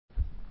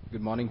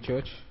Good morning,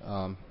 church.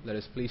 Let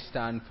us please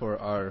stand for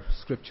our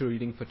scripture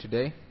reading for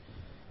today.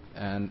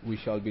 And we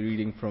shall be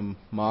reading from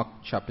Mark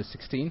chapter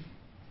 16.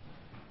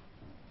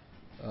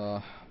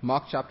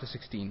 Mark chapter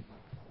 16.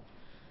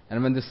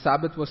 And when the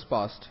Sabbath was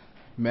past,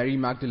 Mary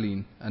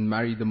Magdalene and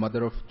Mary the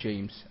mother of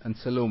James and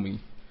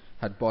Salome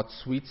had bought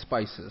sweet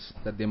spices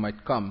that they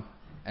might come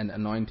and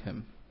anoint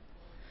him.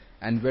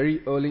 And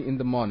very early in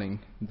the morning,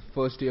 the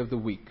first day of the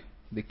week,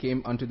 they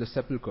came unto the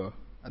sepulchre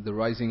at the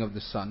rising of the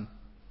sun.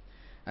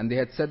 And they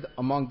had said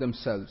among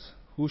themselves,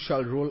 Who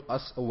shall roll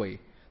us away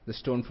the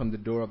stone from the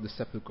door of the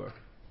sepulchre?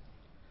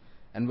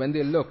 And when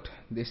they looked,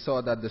 they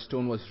saw that the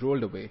stone was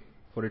rolled away,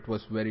 for it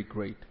was very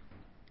great.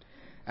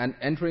 And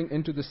entering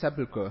into the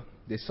sepulchre,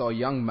 they saw a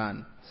young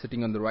man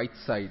sitting on the right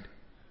side,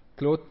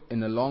 clothed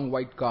in a long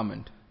white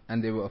garment,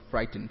 and they were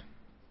affrighted.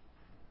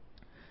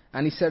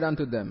 And he said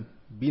unto them,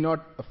 Be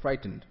not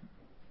affrighted.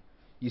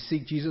 Ye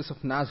seek Jesus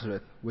of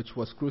Nazareth, which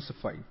was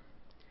crucified.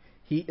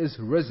 He is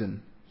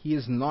risen, he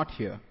is not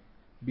here.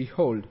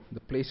 Behold, the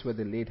place where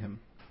they laid him.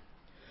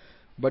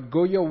 But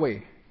go your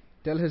way,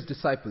 tell his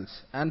disciples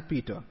and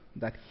Peter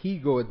that he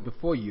goeth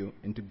before you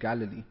into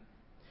Galilee.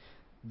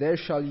 There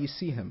shall ye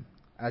see him,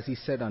 as he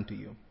said unto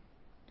you.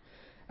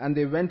 And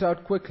they went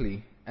out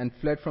quickly and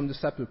fled from the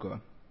sepulchre,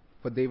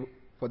 for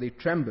they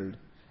trembled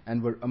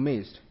and were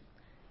amazed.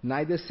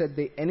 Neither said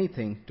they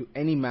anything to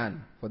any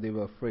man, for they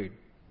were afraid.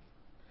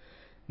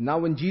 Now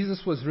when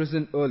Jesus was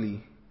risen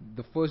early,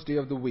 the first day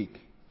of the week,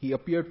 he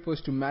appeared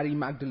first to Mary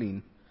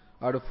Magdalene,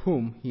 out of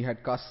whom he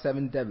had cast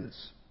 7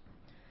 devils.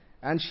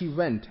 And she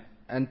went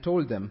and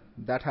told them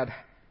that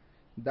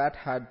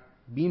had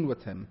been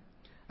with him,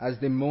 as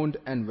they mourned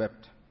and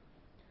wept.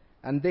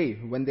 And they,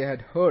 when they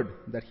had heard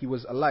that he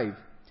was alive,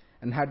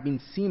 and had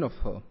been seen of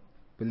her,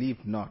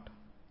 believed not.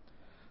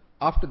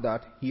 After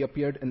that he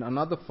appeared in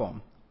another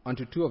form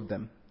unto 2 of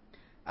them,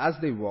 as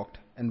they walked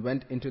and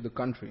went into the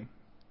country.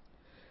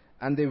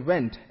 And they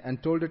went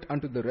and told it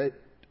unto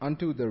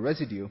the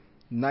residue,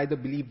 neither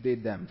believed they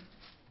them.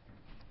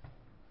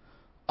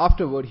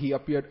 Afterward he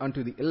appeared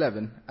unto the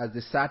 11 as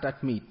they sat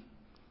at meat,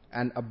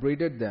 and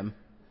upbraided them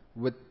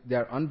with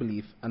their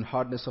unbelief and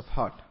hardness of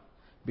heart,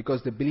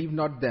 because they believed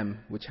not them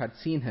which had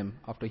seen him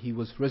after he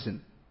was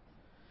risen.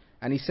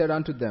 And he said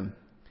unto them,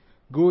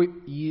 Go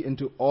ye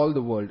into all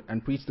the world,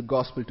 and preach the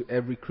gospel to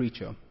every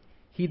creature.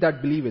 He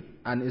that believeth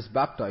and is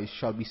baptized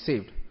shall be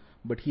saved,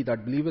 but he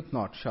that believeth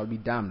not shall be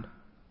damned.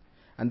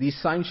 And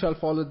these signs shall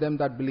follow them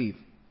that believe.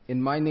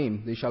 In my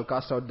name they shall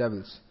cast out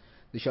devils.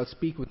 They shall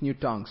speak with new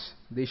tongues.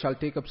 They shall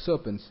take up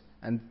serpents,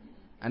 and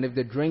if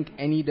they drink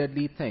any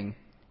deadly thing,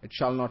 it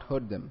shall not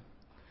hurt them.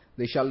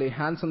 They shall lay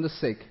hands on the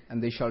sick,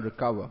 and they shall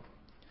recover.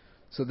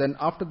 So then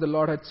after the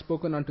Lord had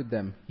spoken unto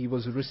them, he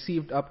was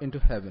received up into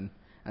heaven,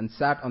 and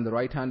sat on the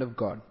right hand of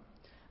God.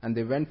 And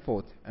they went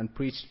forth and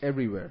preached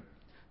everywhere,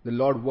 the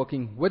Lord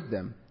working with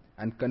them,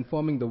 and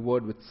confirming the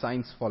word with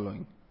signs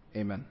following.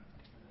 Amen.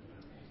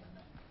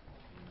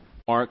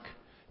 Mark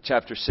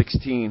chapter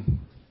 16.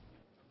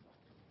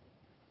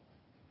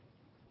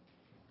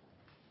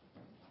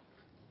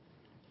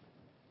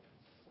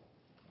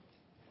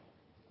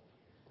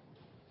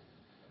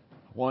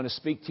 I want to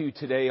speak to you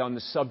today on the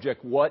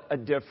subject, what a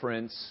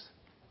difference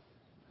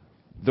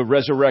the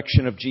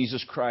resurrection of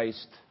Jesus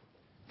Christ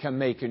can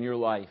make in your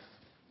life.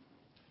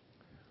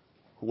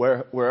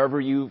 Wherever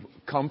you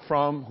come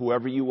from,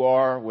 whoever you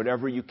are,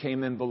 whatever you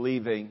came in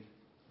believing,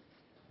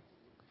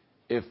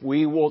 if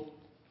we will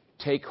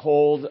take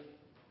hold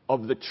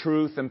of the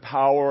truth and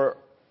power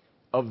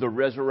of the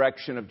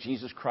resurrection of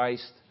Jesus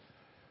Christ,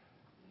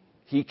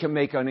 He can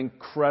make an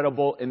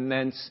incredible,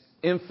 immense,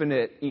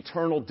 infinite,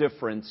 eternal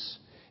difference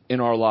in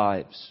our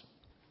lives.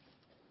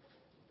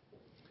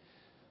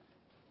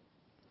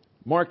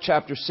 Mark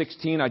chapter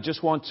 16, I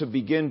just want to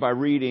begin by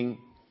reading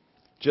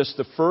just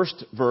the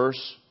first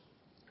verse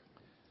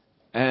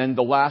and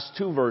the last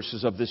 2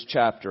 verses of this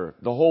chapter.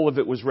 The whole of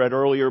it was read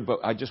earlier, but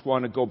I just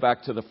want to go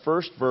back to the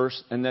first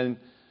verse and then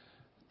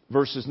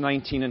verses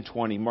 19 and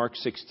 20, Mark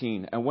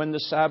 16. And when the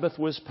Sabbath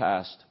was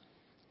past,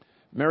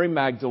 Mary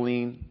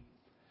Magdalene,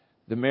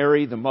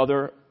 Mary the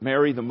mother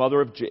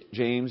of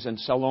James, and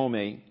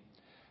Salome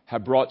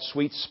had brought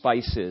sweet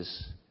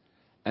spices,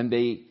 and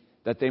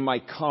that they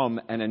might come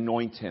and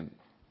anoint him.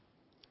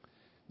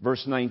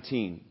 Verse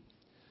 19.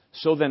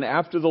 So then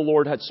after the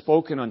Lord had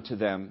spoken unto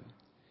them,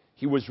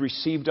 he was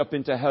received up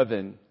into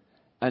heaven,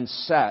 and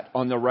sat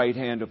on the right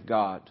hand of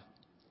God.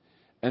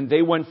 And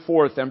they went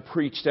forth and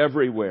preached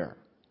everywhere,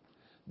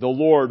 the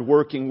Lord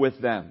working with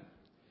them,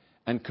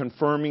 and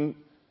confirming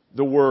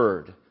the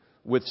word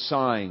with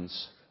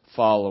signs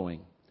following.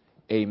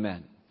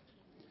 Amen.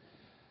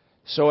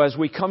 So as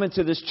we come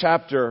into this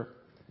chapter,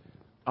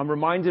 I'm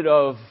reminded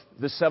of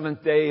the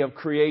 7th day of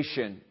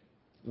creation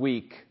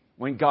week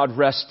when God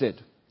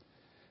rested.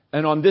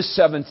 And on this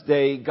 7th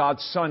day,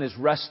 God's Son is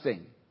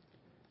resting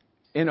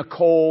in a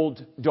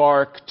cold,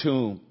 dark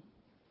tomb.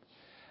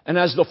 And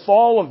as the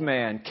fall of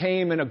man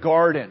came in a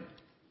garden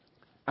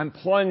and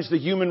plunged the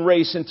human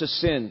race into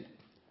sin,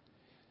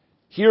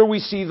 here we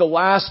see the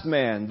last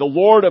man, the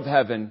Lord of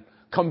heaven,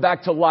 come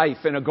back to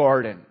life in a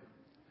garden.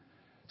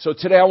 So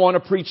today I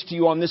want to preach to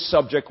you on this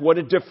subject, what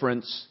a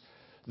difference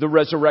the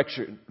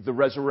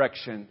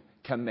resurrection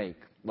can make.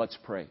 Let's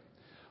pray.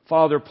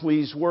 Father,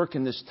 please work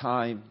in this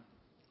time.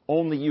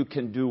 Only you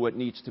can do what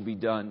needs to be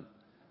done.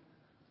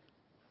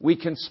 We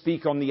can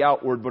speak on the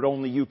outward, but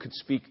only you could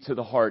speak to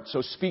the heart.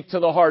 So speak to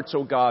the hearts,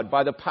 O God,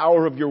 by the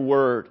power of your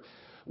word.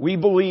 We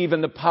believe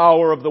in the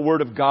power of the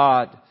word of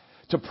God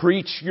to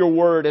preach your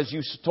word as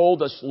you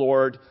told us,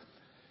 Lord.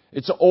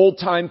 It's an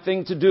old-time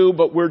thing to do,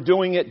 but we're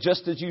doing it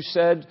just as you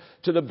said,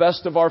 to the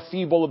best of our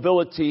feeble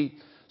ability.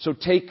 So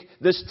take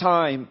this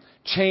time,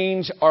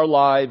 change our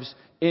lives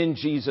in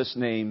Jesus'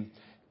 name.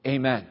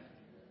 Amen.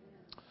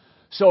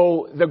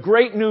 So the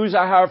great news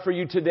I have for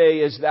you today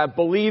is that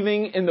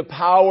believing in the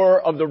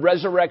power of the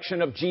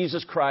resurrection of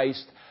Jesus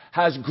Christ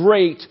has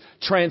great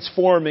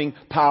transforming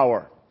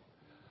power.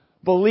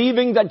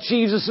 Believing that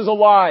Jesus is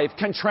alive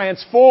can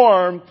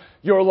transform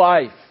your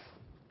life.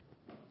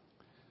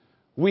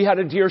 We had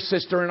a dear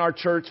sister in our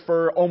church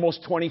for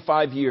almost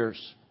 25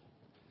 years.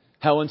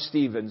 Helen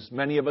Stevens.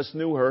 Many of us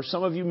knew her.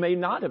 Some of you may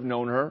not have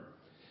known her.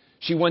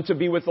 She went to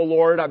be with the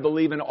Lord, I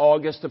believe, in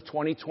August of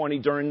 2020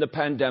 during the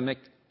pandemic.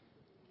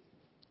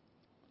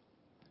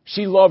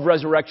 She loved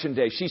Resurrection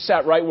Day. She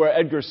sat right where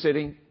Edgar's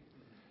sitting.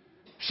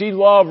 She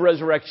loved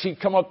resurrection.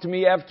 She'd come up to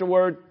me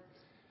afterward.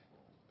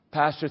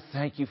 Pastor,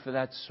 thank you for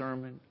that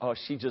sermon. Oh,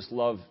 she just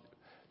loved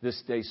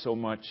this day so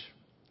much.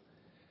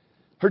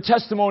 Her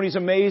testimony is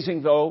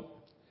amazing, though.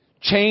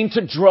 Chained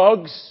to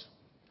drugs.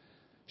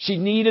 She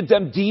needed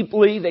them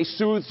deeply. They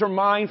soothed her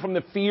mind from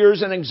the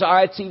fears and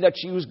anxiety that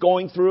she was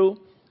going through.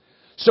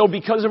 So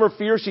because of her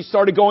fears, she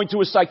started going to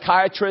a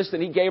psychiatrist,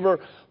 and he gave her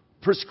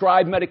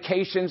prescribed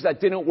medications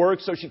that didn't work,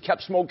 so she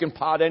kept smoking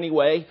pot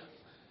anyway.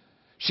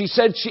 She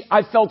said,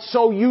 I felt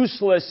so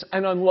useless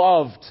and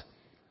unloved.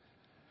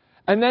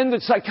 And then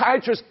the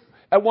psychiatrist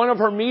at one of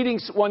her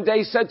meetings one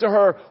day said to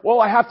her, well,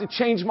 I have to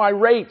change my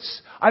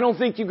rates. I don't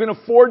think you can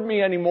afford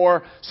me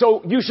anymore,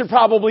 so you should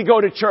probably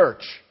go to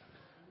church.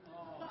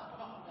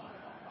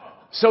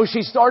 So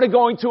she started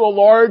going to a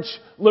large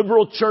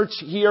liberal church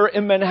here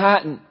in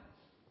Manhattan.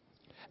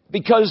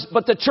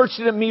 But the church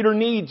didn't meet her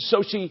needs,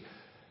 so she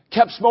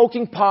kept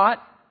smoking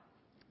pot,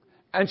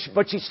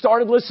 but she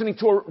started listening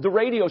to the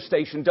radio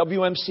station,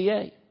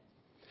 WMCA.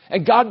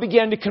 And God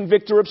began to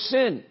convict her of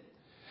sin.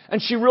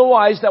 And she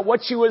realized that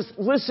what she was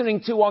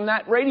listening to on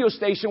that radio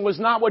station was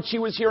not what she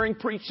was hearing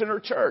preached in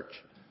her church.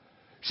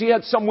 She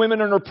had some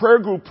women in her prayer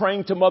group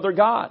praying to Mother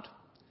God.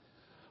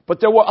 But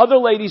there were other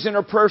ladies in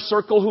her prayer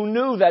circle who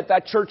knew that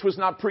that church was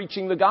not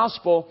preaching the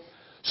gospel.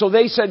 So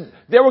they said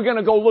they were going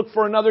to go look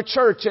for another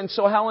church. And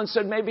so Helen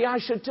said, maybe I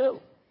should too.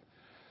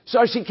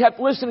 So she kept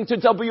listening to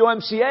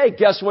WMCA.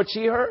 Guess what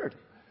she heard?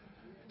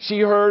 She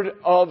heard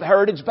of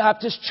Heritage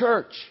Baptist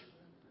Church.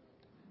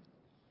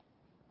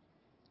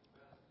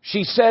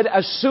 She said,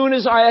 as soon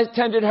as I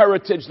attended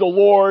Heritage, the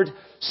Lord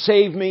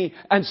saved me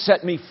and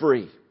set me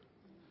free.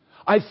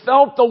 I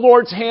felt the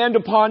Lord's hand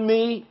upon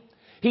me.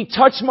 He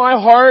touched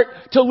my heart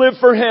to live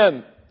for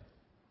Him.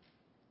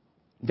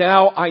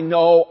 Now I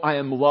know I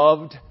am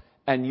loved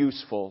and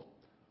useful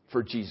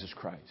for Jesus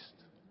Christ.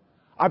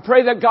 I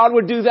pray that God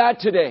would do that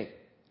today.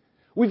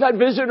 We've had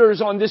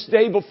visitors on this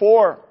day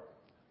before.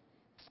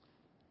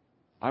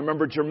 I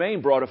remember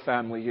Jermaine brought a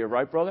family here,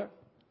 right, brother?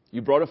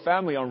 You brought a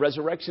family on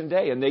Resurrection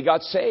Day, and they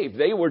got saved.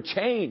 They were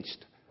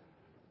changed.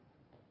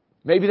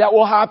 Maybe that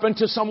will happen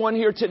to someone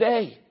here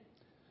today.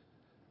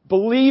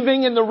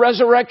 Believing in the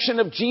resurrection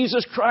of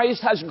Jesus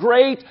Christ has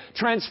great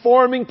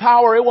transforming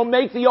power. It will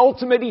make the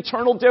ultimate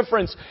eternal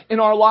difference in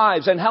our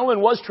lives. And Helen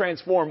was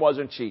transformed,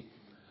 wasn't she?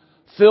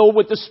 Filled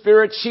with the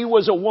Spirit. She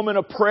was a woman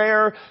of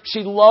prayer. She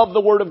loved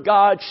the Word of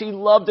God. She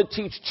loved to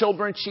teach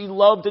children. She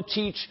loved to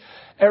teach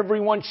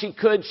everyone she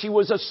could. She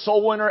was a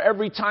soul winner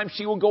every time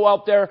she would go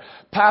out there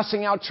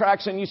passing out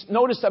tracts. And you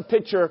notice that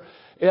picture,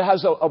 it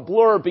has a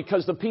blur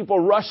because the people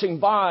rushing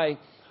by.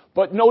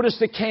 But notice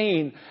the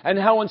cane. And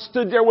Helen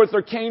stood there with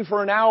her cane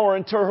for an hour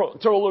until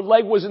her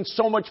leg was in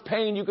so much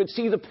pain. You could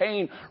see the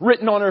pain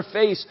written on her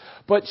face.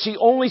 But she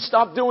only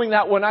stopped doing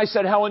that when I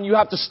said, Helen, you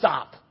have to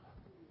stop.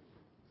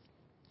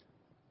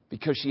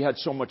 Because she had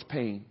so much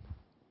pain.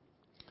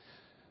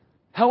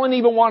 Helen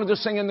even wanted to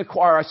sing in the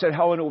choir. I said,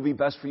 Helen, it would be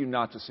best for you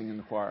not to sing in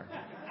the choir.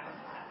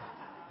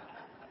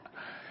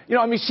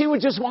 She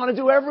would just want to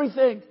do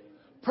everything.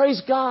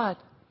 Praise God.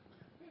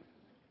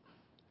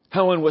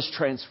 Helen was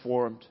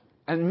transformed.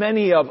 And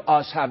many of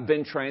us have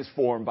been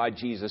transformed by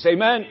Jesus.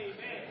 Amen?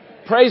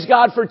 Praise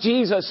God for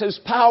Jesus, His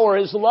power,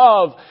 His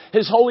love,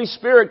 His Holy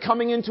Spirit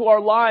coming into our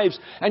lives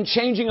and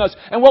changing us.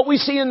 And what we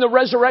see in the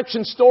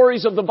resurrection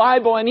stories of the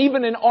Bible and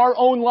even in our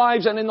own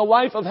lives and in the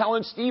life of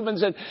Helen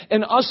Stevens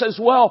and us as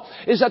well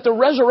is that the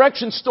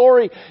resurrection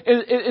story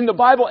in the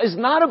Bible is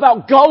not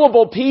about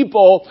gullible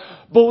people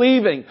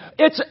believing.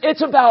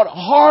 It's about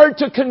hard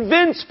to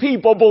convince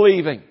people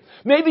believing.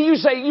 Maybe you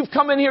say, you've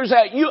come in here and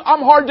say,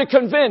 I'm hard to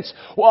convince.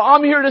 Well,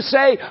 I'm here to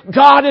say,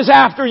 God is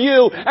after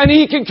you, and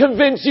He can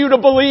convince you to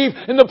believe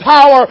in the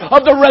power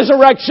of the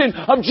resurrection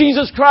of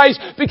Jesus Christ,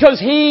 because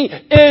He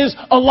is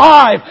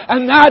alive.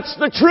 And that's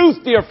the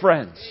truth, dear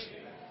friends.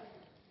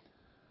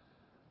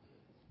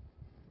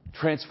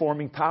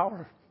 Transforming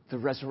power. The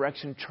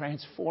resurrection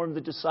transformed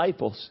the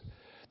disciples.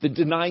 The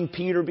denying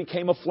Peter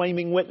became a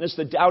flaming witness.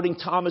 The doubting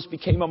Thomas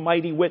became a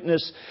mighty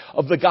witness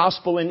of the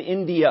gospel in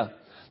India.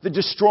 The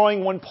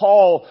destroying one,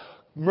 Paul,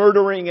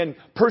 murdering and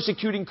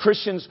persecuting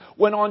Christians,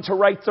 went on to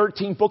write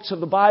 13 books of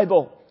the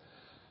Bible.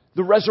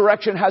 The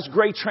resurrection has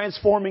great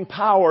transforming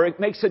power. It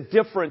makes a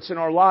difference in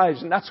our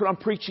lives. And that's what I'm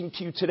preaching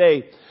to you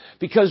today.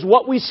 Because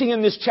what we see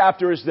in this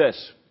chapter is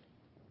this.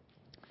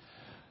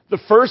 The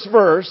first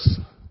verse,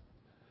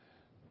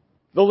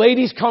 the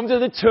ladies come to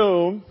the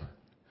tomb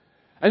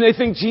and they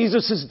think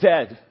Jesus is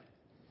dead.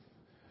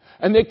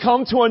 And they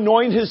come to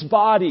anoint His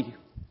body.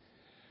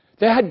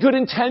 They had good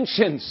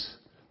intentions.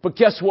 But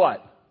guess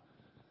what?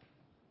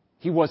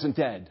 He wasn't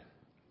dead.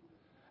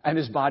 And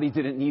His body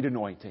didn't need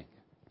anointing.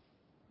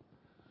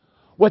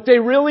 What they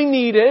really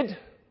needed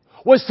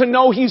was to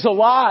know He's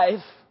alive.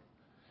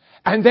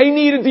 And they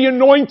needed the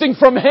anointing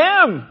from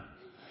Him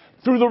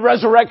through the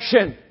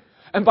resurrection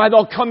and by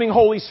the coming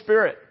Holy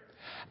Spirit.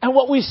 And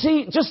what we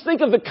see, just think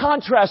of the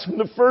contrast from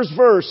the first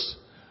verse.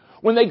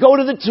 When they go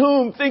to the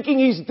tomb thinking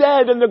He's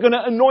dead and they're going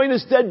to anoint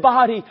His dead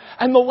body.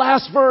 And the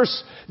last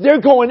verse,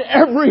 they're going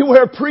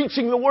everywhere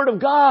preaching the Word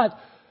of God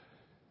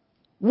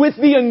with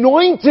the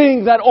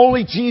anointing that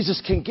only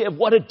Jesus can give.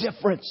 What a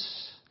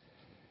difference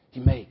He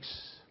makes.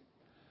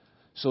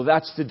 So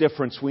that's the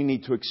difference we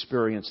need to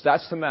experience.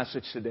 That's the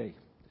message today.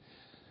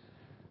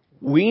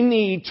 We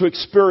need to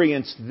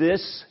experience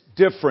this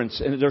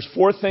difference. And there's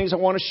 4 things I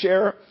want to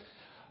share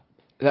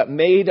that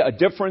made a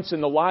difference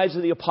in the lives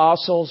of the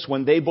apostles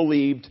when they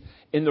believed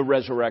in the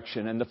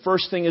resurrection. And the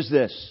first thing is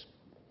this.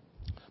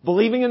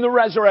 Believing in the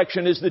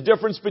resurrection is the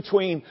difference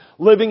between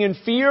living in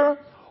fear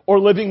or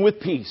living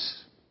with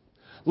peace.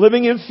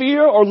 Living in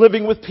fear or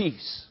living with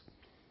peace.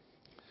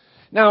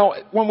 Now,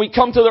 when we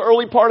come to the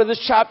early part of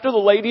this chapter, the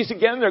ladies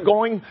again, they're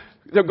going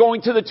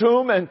to the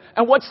tomb, and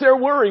what's their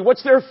worry?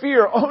 What's their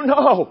fear? Oh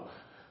no!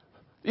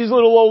 These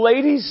little old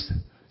ladies,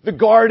 the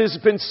guard has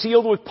been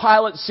sealed with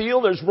Pilate's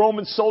seal. There's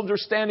Roman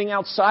soldiers standing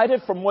outside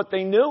it from what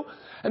they knew.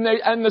 And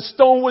the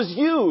stone was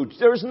huge.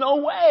 There's no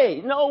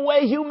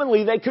way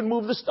humanly they could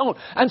move the stone.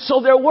 And so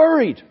they're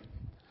worried.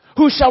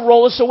 Who shall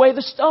roll us away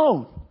the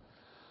stone?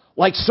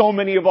 Like so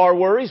many of our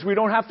worries, we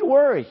don't have to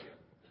worry.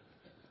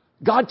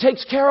 God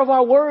takes care of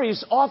our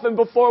worries often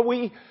before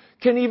we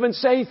can even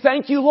say,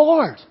 thank you,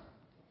 Lord.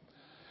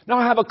 Now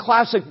I have a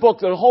classic book.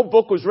 The whole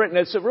book was written.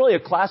 It's really a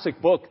classic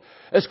book.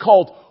 It's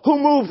called Who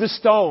Moved the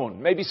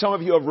Stone? Maybe some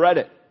of you have read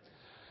it.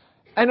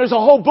 And there's a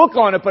whole book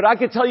on it, but I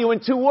could tell you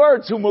in 2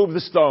 words who moved the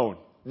stone.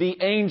 The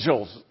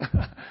angels.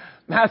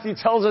 Matthew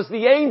tells us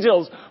the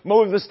angels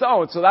moved the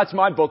stone. So that's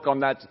my book on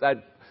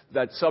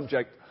that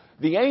subject.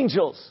 The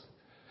angels.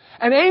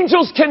 And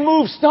angels can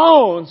move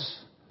stones,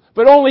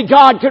 but only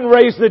God can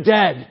raise the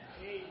dead.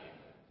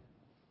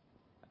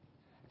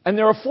 And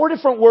there are 4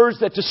 different words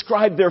that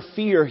describe their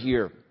fear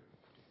here.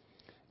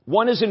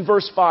 One is in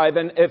verse 5,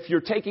 and if you're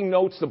taking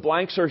notes, the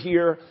blanks are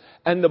here,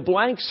 and the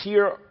blanks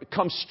here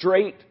come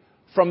straight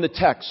from the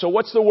text. So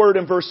what's the word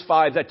in verse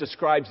 5 that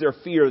describes their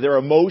fear, their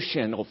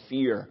emotional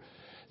fear?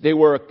 They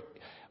were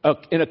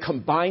in a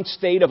combined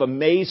state of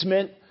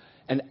amazement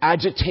and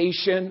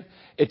agitation.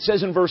 It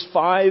says in verse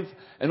 5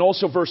 and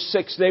also verse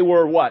 6, they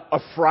were what?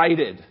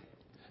 Affrighted.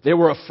 They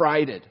were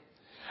affrighted.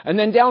 And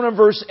then down in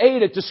verse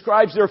 8, it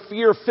describes their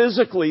fear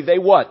physically. They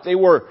what? They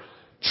were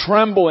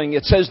trembling.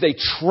 It says they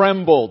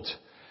trembled.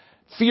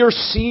 Fear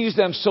seized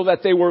them so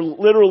that they were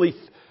literally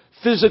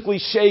physically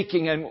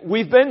shaking. And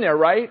we've been there,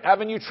 right?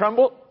 Haven't you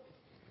trembled?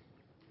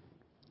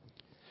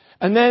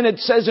 And then it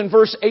says in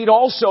verse 8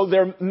 also,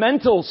 their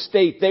mental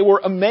state, they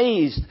were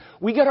amazed.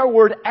 We get our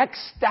word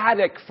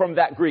ecstatic from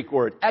that Greek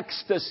word,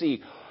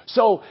 ecstasy.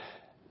 So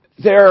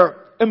their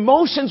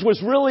emotions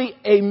was really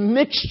a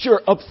mixture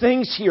of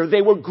things here.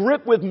 They were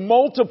gripped with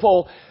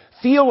multiple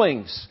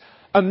feelings.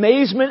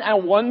 Amazement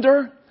and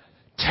wonder,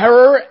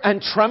 terror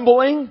and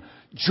trembling,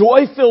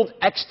 joy-filled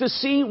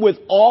ecstasy with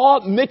awe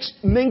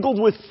mingled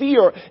with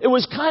fear. It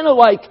was kind of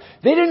like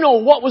they didn't know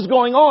what was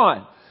going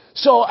on.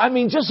 So,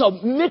 just a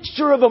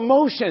mixture of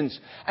emotions.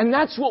 And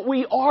that's what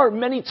we are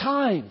many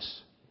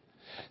times.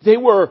 They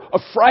were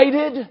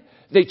affrighted,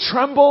 they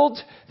trembled,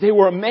 they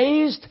were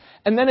amazed.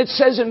 And then it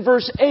says in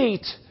verse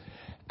 8,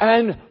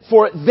 and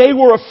for they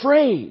were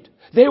afraid.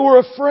 They were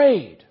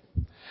afraid.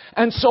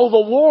 And so the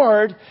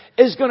Lord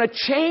is going to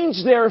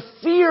change their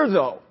fear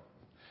though.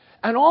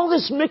 And all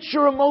this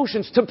mixture of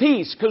emotions to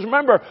peace. Because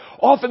remember,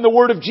 often the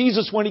word of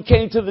Jesus when He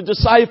came to the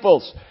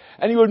disciples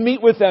and He would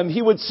meet with them,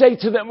 He would say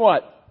to them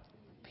what?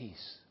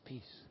 Peace,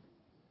 peace.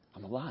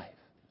 I'm alive.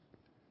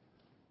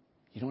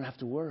 You don't have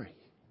to worry.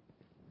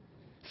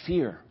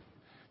 Fear.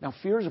 Now,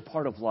 fear is a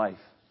part of life.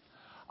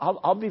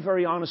 I'll be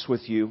very honest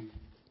with you.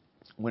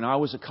 When I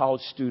was a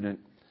college student,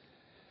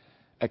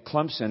 at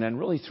Clemson and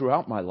really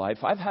throughout my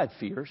life, I've had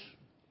fears.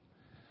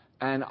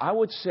 And I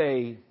would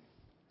say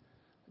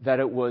that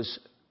it was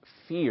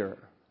fear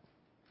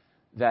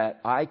that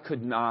I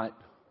could not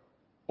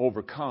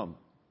overcome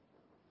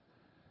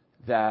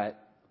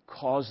that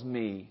caused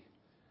me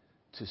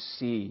to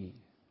see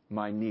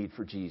my need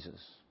for Jesus.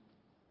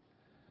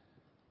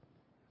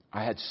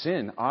 I had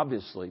sin,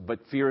 obviously, but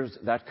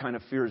that kind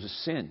of fear is a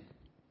sin.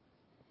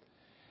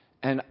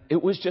 And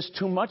it was just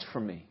too much for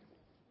me.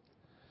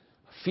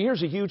 Fear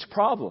is a huge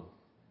problem.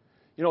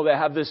 You know, they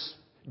have this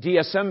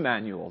DSM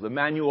manual, the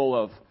manual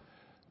of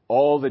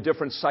all the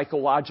different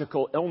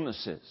psychological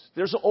illnesses.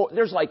 There's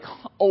like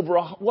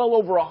well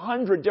over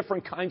 100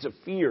 different kinds of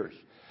fears.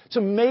 It's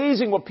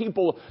amazing what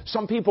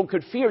some people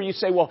could fear. You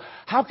say, well,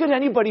 how could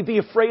anybody be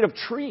afraid of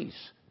trees?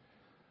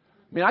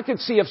 I mean, I could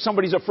see if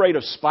somebody's afraid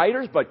of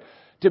spiders, but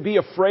to be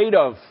afraid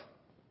of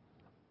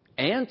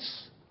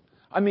ants?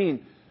 I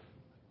mean,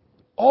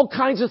 all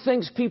kinds of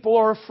things people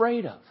are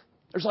afraid of.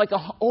 There's like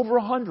over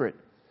 100.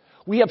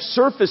 We have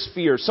surface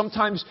fears.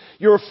 Sometimes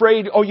you're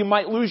afraid, you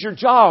might lose your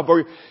job,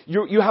 or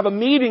you have a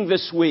meeting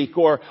this week,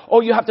 or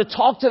you have to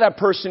talk to that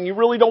person. You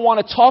really don't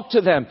want to talk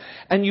to them,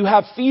 and you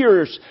have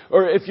fears.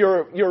 Or if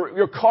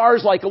your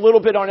car's like a little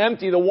bit on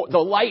empty, the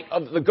light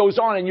that goes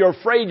on, and you're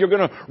afraid you're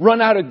going to run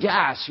out of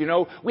gas. You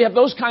know, we have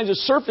those kinds of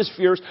surface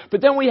fears,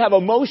 but then we have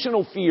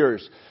emotional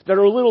fears that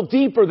are a little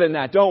deeper than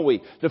that, don't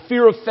we? The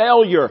fear of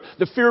failure,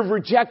 the fear of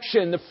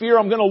rejection, the fear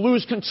I'm going to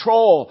lose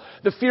control,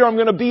 the fear I'm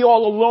going to be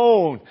all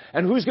alone,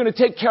 and who's going to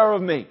take care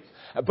of me.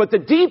 But the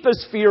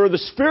deepest fear are the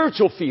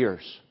spiritual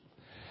fears.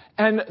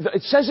 And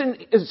it says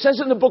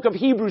in the book of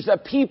Hebrews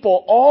that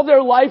people, all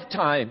their life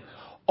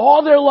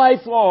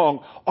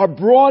long, are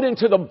brought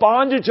into the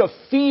bondage of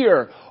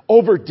fear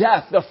over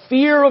death. The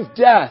fear of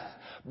death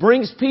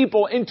brings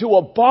people into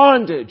a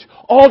bondage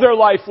all their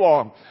life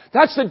long.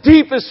 That's the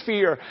deepest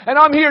fear. And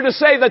I'm here to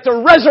say that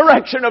the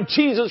resurrection of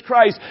Jesus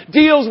Christ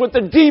deals with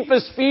the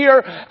deepest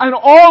fear and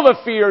all the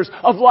fears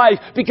of life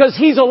because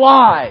He's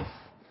alive.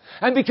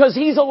 And because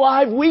He's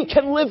alive, we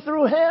can live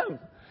through Him.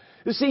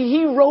 You see,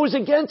 He rose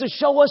again to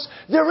show us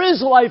there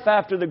is life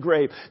after the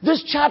grave.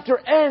 This chapter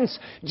ends.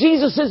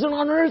 Jesus isn't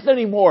on earth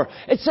anymore.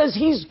 It says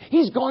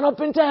He's gone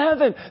up into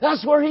heaven.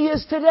 That's where He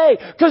is today.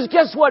 Because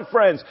guess what,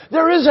 friends?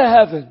 There is a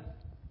heaven.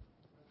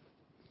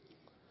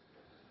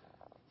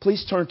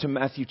 Please turn to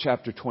Matthew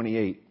chapter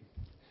 28,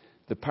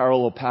 the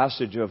parallel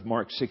passage of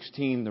Mark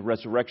 16, the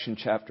resurrection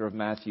chapter of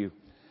Matthew.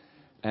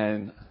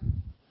 And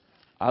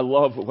I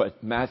love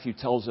what Matthew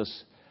tells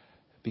us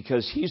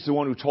because he's the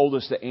one who told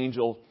us the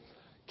angel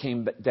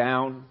came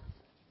down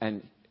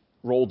and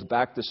rolled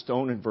back the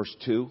stone in verse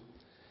 2.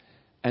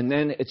 And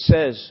then it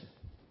says,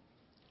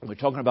 we're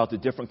talking about the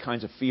different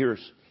kinds of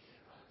fears.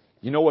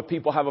 You know what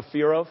people have a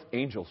fear of?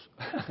 Angels.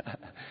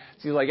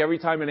 Seems like every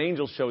time an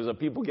angel shows up,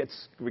 people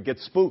get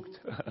spooked.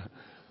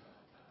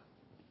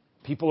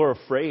 People are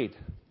afraid.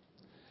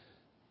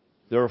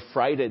 They're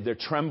affrighted. They're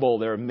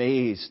trembled. They're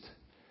amazed.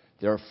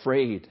 They're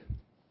afraid.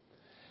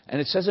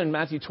 And it says in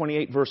Matthew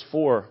 28 verse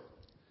 4,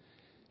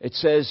 it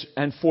says,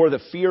 and for the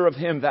fear of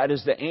Him, that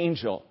is the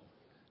angel,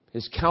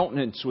 His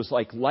countenance was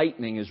like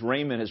lightning, His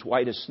raiment as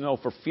white as snow.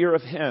 For fear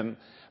of Him,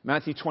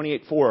 Matthew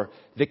 28:4,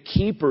 the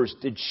keepers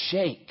did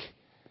shake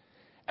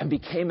and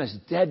became as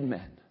dead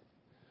men.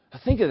 Now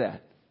think of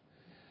that.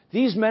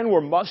 These men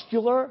were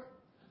muscular.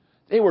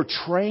 They were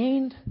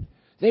trained.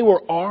 They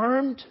were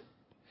armed.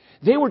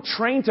 They were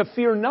trained to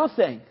fear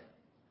nothing.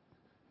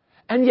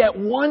 And yet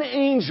one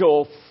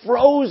angel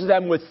froze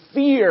them with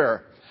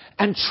fear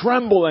and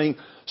trembling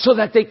so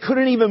that they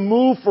couldn't even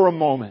move for a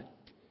moment.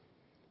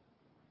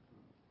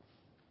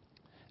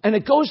 And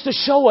it goes to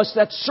show us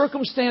that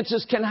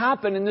circumstances can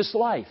happen in this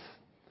life.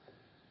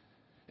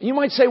 You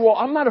might say, well,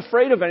 I'm not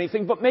afraid of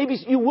anything, but maybe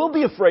you will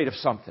be afraid of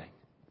something.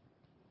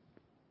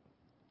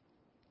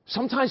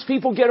 Sometimes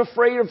people get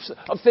afraid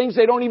of things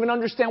they don't even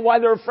understand why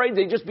they're afraid.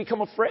 They just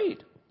become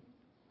afraid.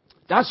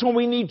 That's when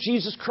we need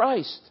Jesus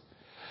Christ.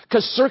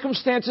 Because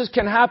circumstances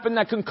can happen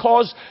that can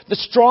cause the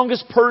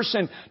strongest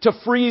person to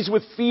freeze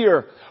with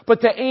fear.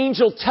 But the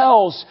angel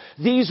tells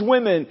these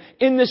women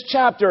in this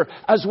chapter,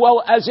 as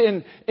well as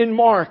in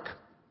Mark,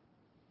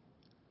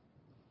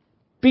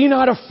 be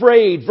not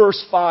afraid,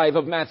 verse 5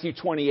 of Matthew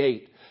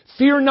 28.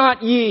 Fear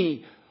not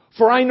ye,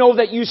 for I know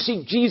that you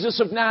seek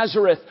Jesus of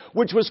Nazareth,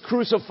 which was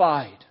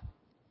crucified.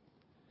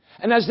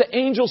 And as the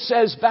angel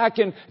says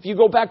if you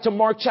go back to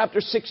Mark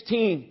chapter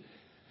 16,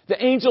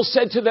 the angel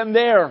said to them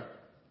there,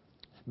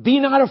 be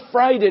not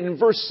affrighted in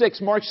verse 6,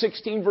 Mark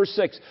 16 verse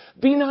 6.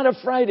 Be not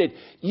affrighted.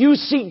 You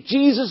seek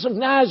Jesus of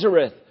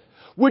Nazareth,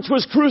 which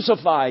was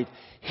crucified.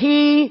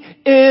 He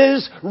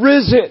is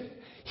risen.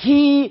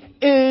 He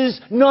is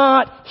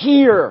not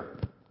here.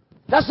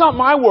 That's not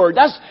my word.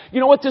 You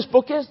know what this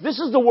book is? This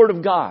is the Word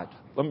of God.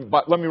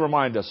 Let me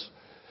remind us.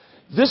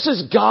 This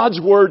is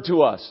God's Word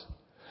to us.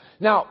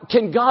 Now,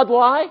 can God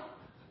lie?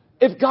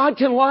 If God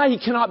can lie, He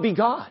cannot be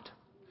God.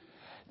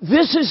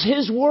 This is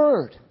His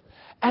Word.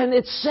 And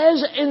it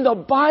says in the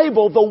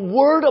Bible, the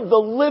Word of the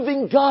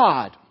living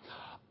God.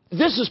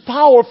 This is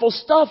powerful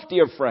stuff,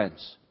 dear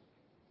friends.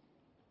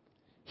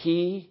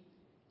 He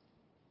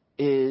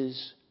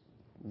is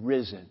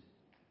risen.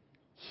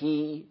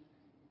 He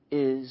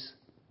is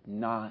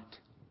not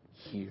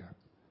here.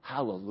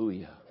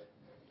 Hallelujah.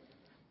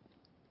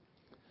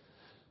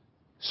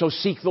 So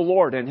seek the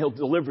Lord and He'll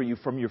deliver you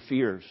from your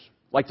fears.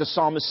 Like the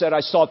psalmist said,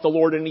 I sought the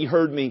Lord and He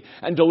heard me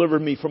and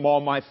delivered me from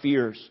all my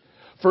fears.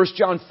 1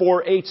 John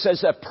 4:8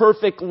 says that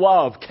perfect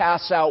love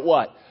casts out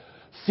what?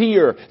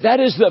 Fear. That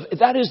is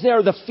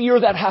the fear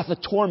that hath a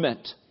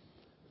torment.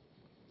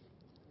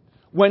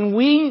 When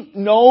we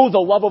know the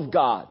love of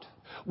God,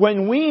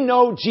 when we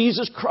know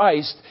Jesus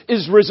Christ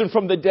is risen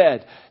from the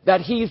dead,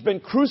 that He's been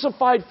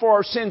crucified for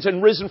our sins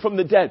and risen from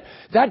the dead,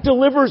 that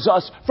delivers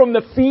us from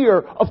the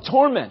fear of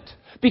torment.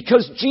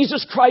 Because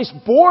Jesus Christ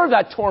bore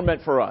that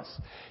torment for us.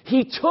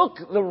 He took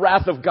the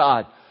wrath of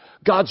God,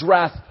 God's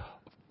wrath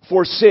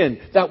for sin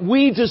that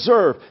we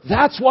deserve.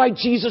 That's why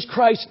Jesus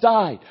Christ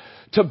died,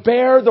 to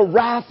bear the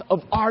wrath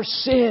of our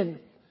sin.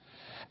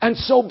 And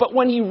so, but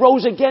when He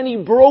rose again, He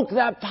broke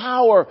that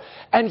power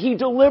and He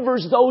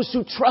delivers those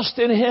who trust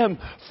in Him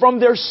from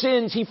their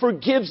sins. He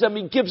forgives them.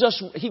 He gives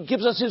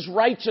us His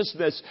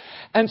righteousness.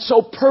 And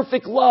so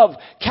perfect love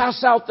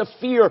casts out the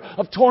fear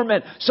of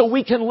torment so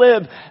we can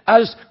live,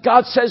 as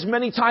God says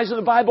many times in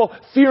the Bible,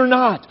 fear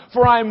not,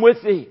 for I am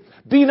with thee.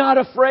 Be not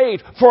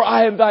afraid, for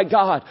I am thy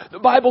God. The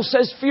Bible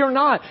says, fear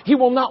not. He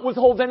will not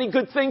withhold any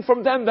good thing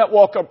from them that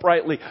walk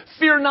uprightly.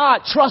 Fear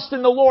not. Trust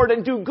in the Lord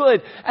and do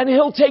good, and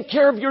He'll take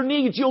care of your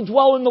needs. You'll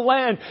dwell in the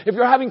land. If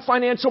you're having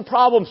financial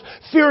problems,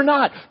 fear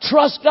not.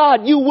 Trust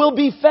God. You will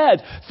be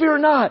fed. Fear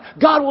not.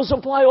 God will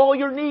supply all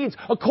your needs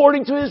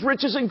according to His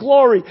riches and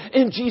glory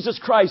in Jesus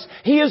Christ.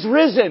 He is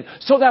risen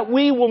so that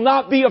we will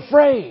not be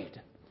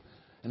afraid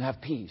and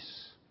have peace.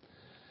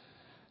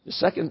 The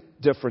second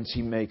difference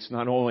He makes,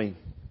 not only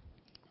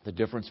the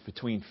difference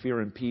between fear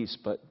and peace,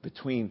 but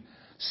between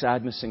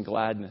sadness and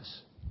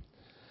gladness.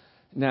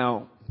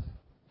 Now,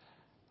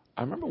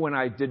 I remember when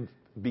I did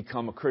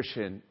become a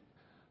Christian,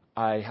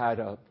 I had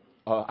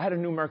a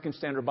New American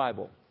Standard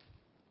Bible.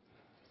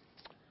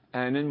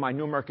 And in my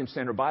New American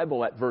Standard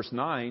Bible at verse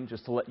 9,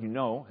 just to let you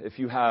know, if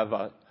you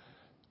have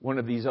one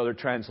of these other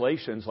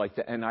translations like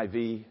the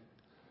NIV,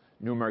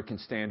 New American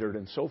Standard,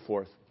 and so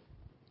forth,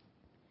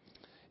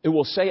 it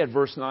will say at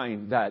verse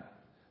 9 that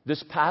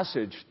this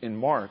passage in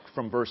Mark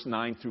from verse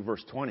 9 through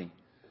verse 20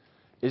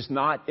 is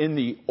not in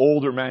the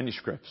older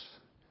manuscripts.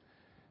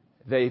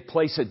 They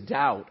place a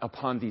doubt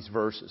upon these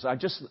verses. I'm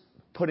just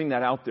putting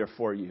that out there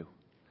for you,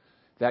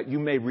 that you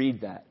may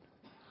read that.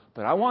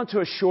 But I want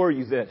to assure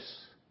you this.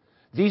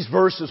 These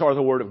verses are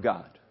the Word of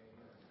God.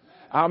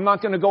 I'm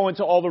not going to go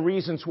into all the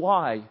reasons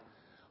why,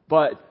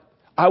 but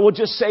I will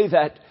just say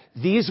that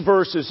these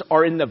verses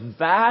are in the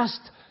vast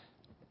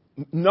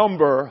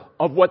number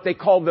of what they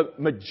call the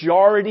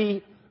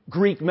majority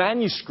Greek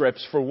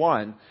manuscripts, for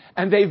one,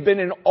 and they've been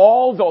in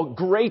all the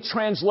great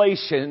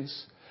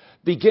translations,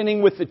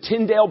 beginning with the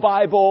Tyndale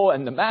Bible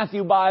and the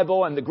Matthew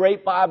Bible and the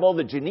Great Bible,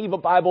 the Geneva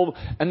Bible,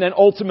 and then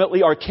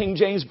ultimately our King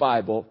James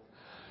Bible.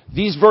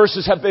 These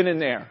verses have been in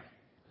there.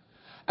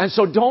 And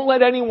so don't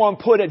let anyone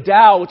put a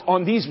doubt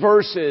on these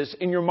verses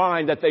in your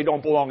mind that they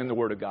don't belong in the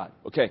Word of God.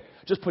 Okay,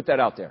 just put that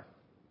out there.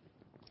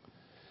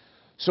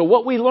 So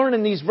what we learn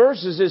in these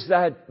verses is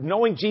that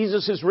knowing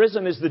Jesus is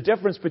risen is the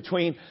difference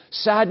between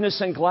sadness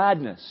and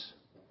gladness.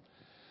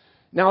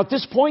 Now at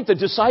this point, the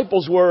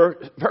disciples were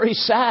very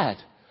sad.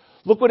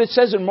 Look what it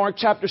says in Mark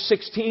chapter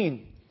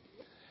 16.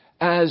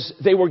 As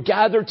they were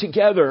gathered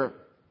together,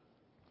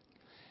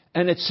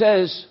 and it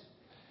says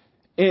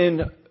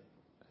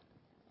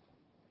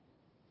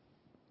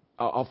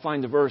I'll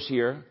find the verse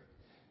here,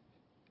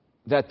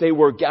 that they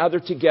were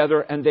gathered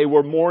together and they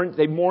mourned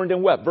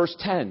and wept. Verse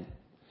 10.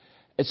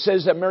 It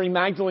says that Mary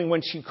Magdalene,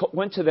 when she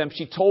went to them,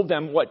 she told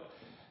them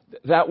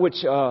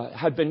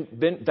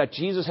that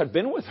Jesus had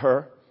been with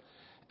her.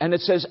 And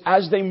it says,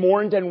 as they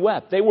mourned and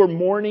wept, they were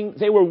mourning,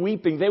 they were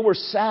weeping, they were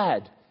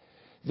sad.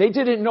 They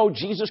didn't know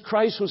Jesus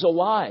Christ was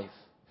alive.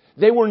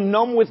 They were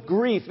numb with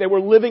grief. They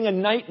were living a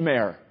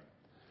nightmare.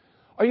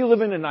 Are you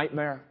living a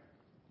nightmare?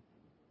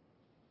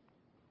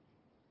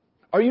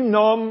 Are you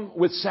numb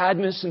with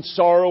sadness and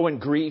sorrow and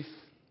grief?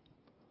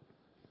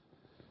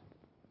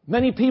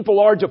 Many people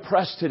are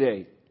depressed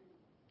today.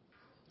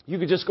 You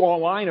could just go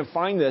online and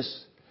find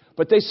this.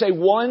 But they say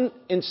 1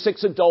 in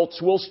 6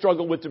 adults will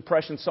struggle with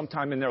depression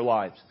sometime in their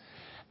lives.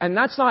 And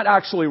that's not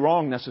actually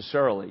wrong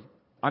necessarily.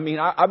 I mean,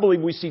 I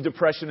believe we see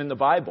depression in the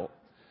Bible.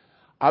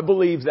 I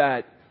believe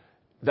that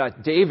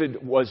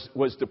David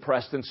was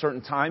depressed in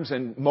certain times,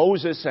 and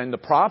Moses and the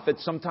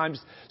prophets sometimes.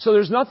 So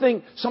there's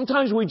nothing,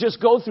 sometimes we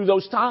just go through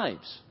those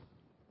times.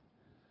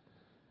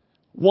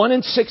 1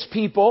 in 6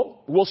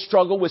 people will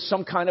struggle with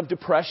some kind of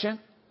depression.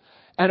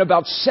 And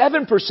about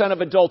 7%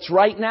 of adults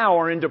right now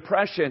are in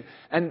depression.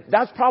 And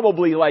that's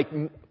probably like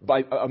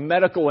by a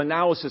medical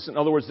analysis. In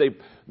other words, they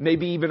may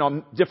be even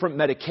on different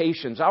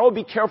medications. I would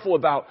be careful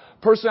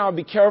personally, I would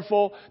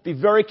be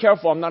very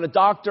careful. I'm not a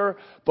doctor,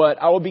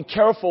 but I would be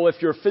careful if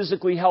you're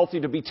physically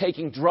healthy to be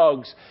taking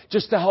drugs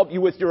just to help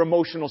you with your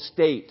emotional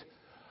state.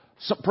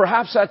 So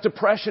perhaps that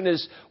depression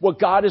is what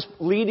God is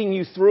leading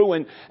you through.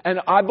 And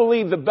I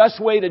believe the best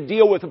way to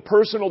deal with a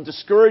personal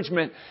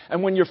discouragement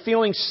and when you're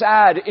feeling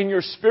sad in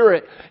your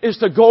spirit is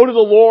to go to the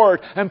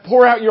Lord and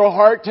pour out your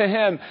heart to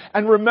Him.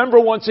 And remember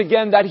once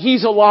again that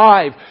He's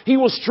alive. He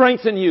will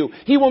strengthen you.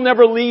 He will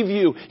never leave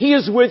you. He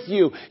is with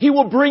you. He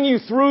will bring you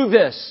through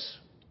this.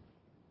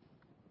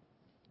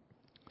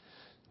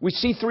 We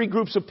see three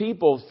groups of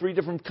people, three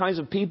different kinds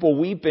of people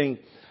weeping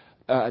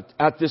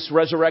at this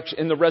resurrection,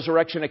 in the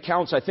resurrection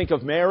accounts. I think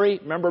of Mary.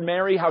 Remember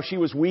Mary, how she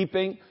was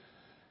weeping?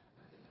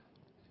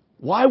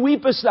 Why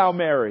weepest thou,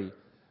 Mary?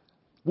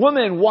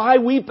 Woman, why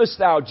weepest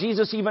thou?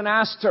 Jesus even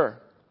asked her.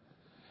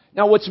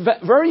 Now what's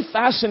very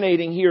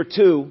fascinating here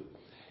too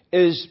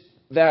is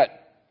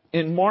that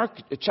in Mark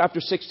chapter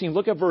 16,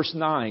 look at verse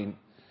 9.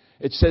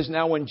 It says,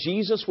 now when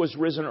Jesus was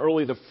risen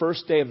early the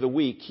first day of the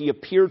week, He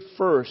appeared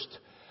first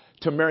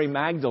to Mary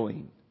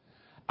Magdalene,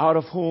 out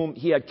of whom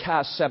He had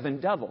cast 7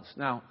 devils.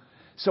 Now,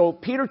 so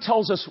Peter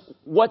tells us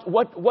what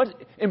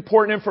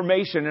important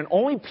information, and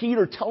only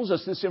Peter tells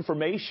us this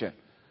information.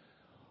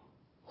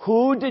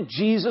 Who did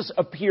Jesus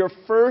appear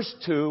first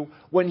to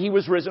when He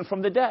was risen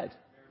from the dead?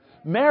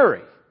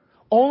 Mary.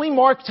 Only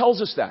Mark tells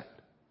us that.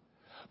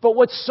 But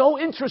what's so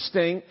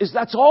interesting is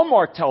that's all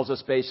Mark tells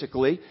us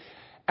basically.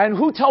 And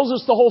who tells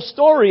us the whole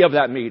story of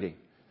that meeting?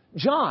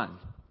 John.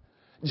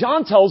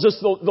 John tells us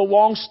the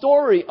long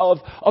story of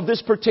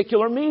this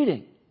particular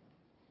meeting.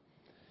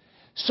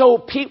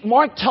 So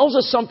Mark tells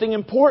us something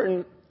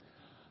important.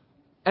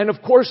 And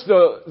of course,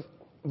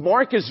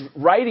 Mark is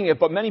writing it,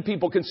 but many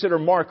people consider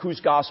Mark whose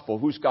gospel?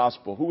 Whose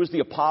gospel? Who was the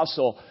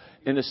apostle,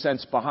 in a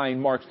sense,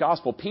 behind Mark's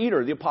gospel?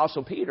 Peter, the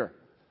apostle Peter.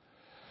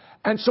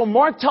 And so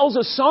Mark tells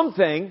us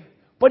something,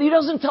 but he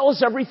doesn't tell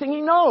us everything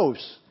he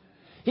knows.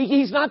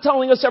 He's not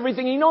telling us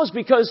everything he knows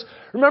because,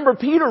 remember,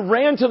 Peter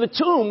ran to the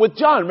tomb with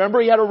John.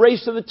 Remember, he had a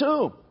race to the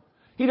tomb.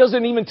 He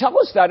doesn't even tell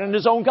us that in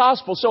his own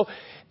gospel. So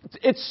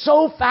it's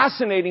so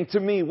fascinating to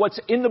me what's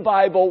in the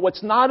Bible,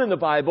 what's not in the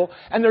Bible,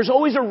 and there's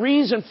always a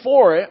reason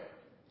for it.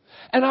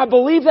 And I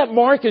believe that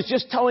Mark is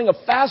just telling a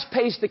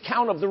fast-paced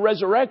account of the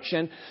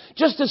resurrection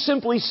just to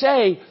simply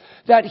say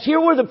that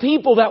here were the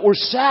people that were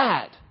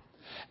sad,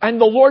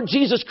 and the Lord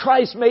Jesus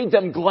Christ made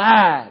them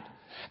glad.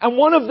 And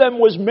one of them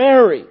was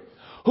Mary,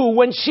 who,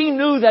 when she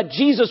knew that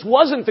Jesus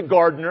wasn't the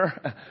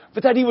gardener,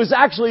 but that He was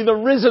actually the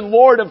risen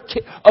Lord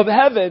of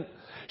heaven,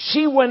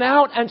 she went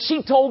out and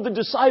she told the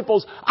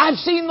disciples, I've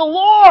seen the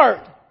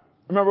Lord.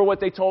 Remember what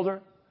they told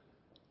her?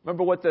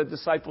 Remember what the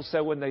disciples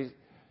said when they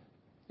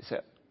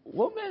said,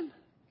 woman,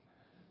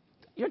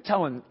 you're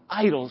telling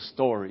idle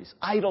stories,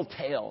 idle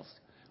tales.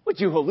 Would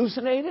you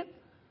hallucinate it?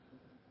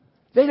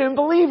 They didn't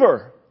believe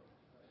her.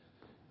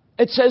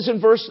 It says in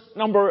verse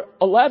number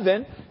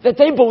 11 that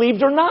they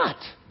believed her not.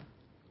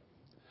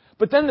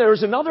 But then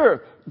there's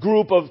another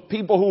group of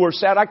people who were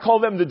sad. I call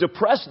them the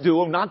depressed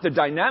duo, not the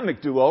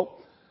dynamic duo.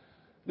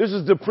 This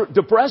is the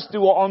depressed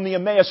duo on the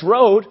Emmaus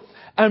Road.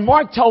 And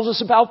Mark tells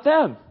us about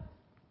them.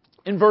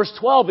 In verse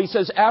 12, he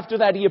says, after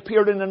that He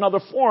appeared in another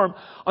form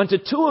unto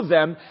 2 of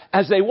them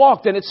as they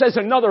walked. And it says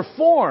another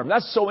form.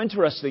 That's so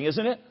interesting,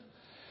 isn't it?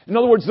 In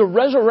other words, the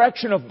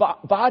resurrection of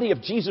body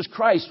of Jesus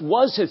Christ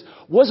was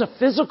a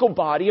physical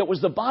body. It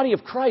was the body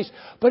of Christ.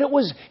 But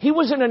He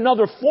was in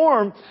another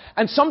form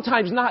and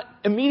sometimes not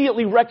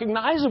immediately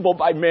recognizable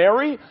by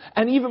Mary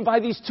and even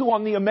by these 2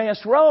 on the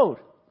Emmaus Road.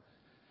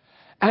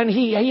 And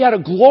he had a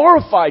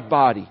glorified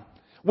body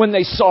when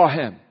they saw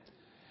Him.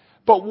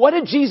 But what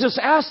did Jesus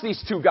ask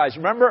these 2 guys?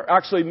 Remember?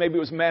 Actually, maybe it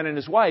was a man and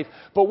his wife.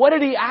 But what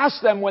did He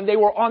ask them when they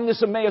were on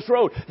this Emmaus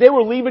Road? They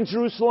were leaving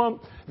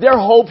Jerusalem. Their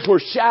hopes were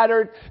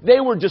shattered.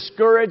 They were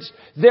discouraged.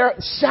 Their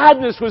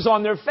sadness was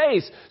on their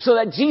face. So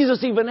that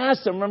Jesus even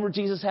asked them. Remember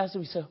Jesus asked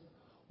them, He said,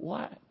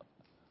 why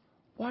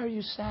are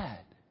you sad?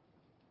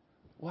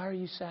 Why are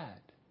you sad?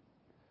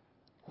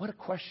 What a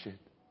question.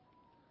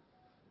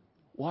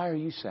 Why are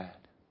you sad?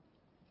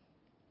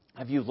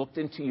 Have you looked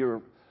into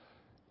your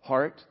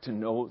heart to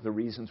know the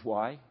reasons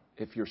why,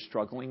 if you're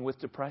struggling with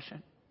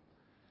depression?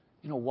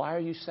 Why are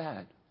you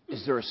sad?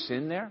 Is there a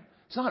sin there?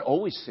 It's not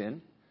always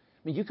sin.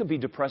 I mean, you could be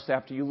depressed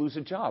after you lose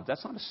a job.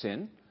 That's not a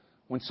sin.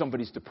 When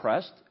somebody's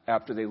depressed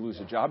after they lose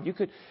a job,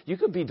 you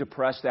could be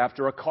depressed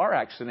after a car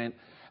accident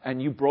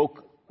and you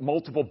broke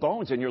multiple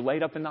bones and you're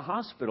laid up in the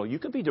hospital. You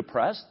could be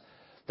depressed.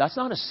 That's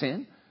not a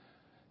sin.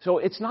 So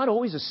it's not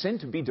always a sin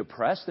to be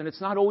depressed, and it's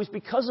not always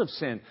because of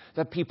sin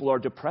that people are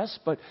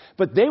depressed. But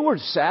they were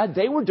sad,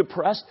 they were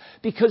depressed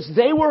because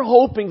they were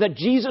hoping that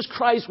Jesus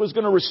Christ was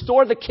going to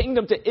restore the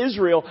kingdom to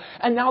Israel,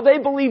 and now they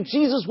believed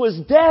Jesus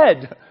was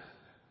dead.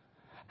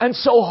 And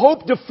so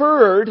hope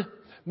deferred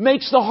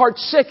makes the heart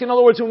sick. In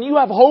other words, when you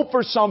have hope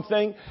for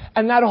something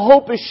and that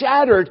hope is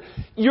shattered,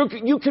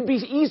 you could be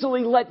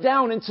easily let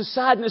down into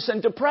sadness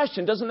and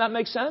depression. Doesn't that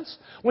make sense?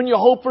 When you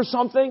hope for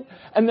something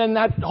and then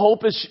that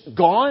hope is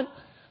gone.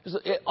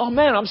 Oh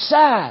man, I'm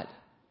sad.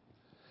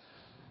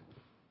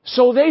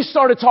 So they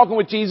started talking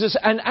with Jesus,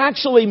 and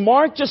actually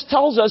Mark just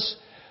tells us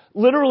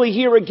literally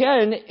here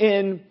again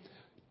in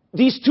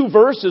these 2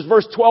 verses,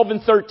 verse 12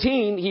 and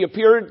 13, He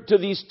appeared to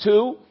these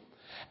 2.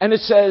 And it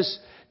says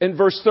in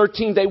verse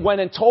 13, they went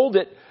and told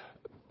it.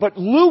 But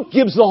Luke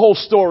gives the whole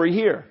story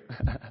here.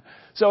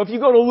 So if you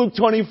go to Luke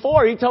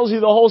 24, he tells you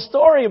the whole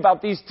story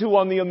about these two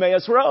on the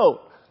Emmaus Road.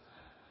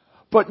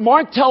 But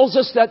Mark tells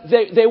us that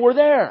they were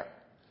there.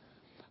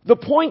 The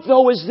point,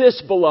 though, is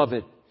this,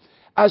 beloved.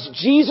 As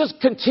Jesus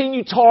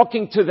continued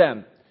talking to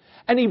them,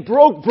 and He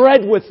broke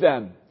bread with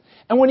them,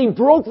 and when He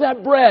broke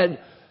that bread,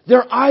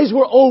 their eyes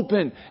were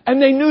open,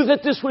 and they knew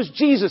that this was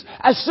Jesus.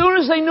 As soon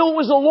as they knew it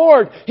was the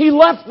Lord, He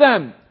left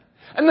them.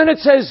 And then it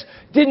says,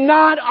 did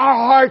not our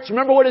hearts,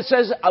 remember what it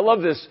says? I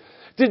love this.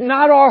 Did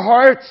not our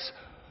hearts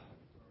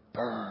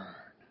burn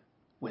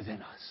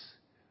within us?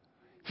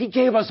 He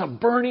gave us a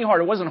burning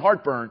heart. It wasn't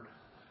heartburn.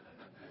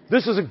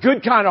 This is a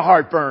good kind of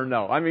heartburn,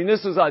 though. I mean,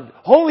 this is a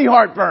holy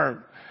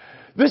heartburn.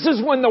 This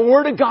is when the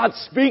Word of God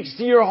speaks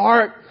to your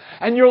heart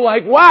and you're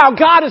like, wow,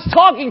 God is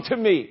talking to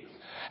me.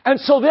 And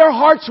so their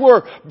hearts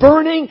were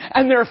burning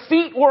and their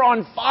feet were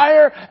on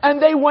fire,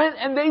 and they went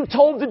and they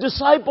told the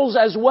disciples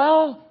as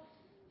well.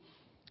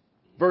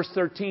 Verse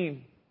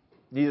 13,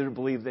 neither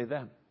believed they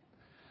them.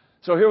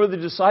 So here were the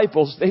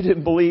disciples. They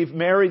didn't believe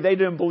Mary. They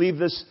didn't believe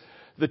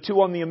the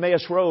two on the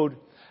Emmaus Road.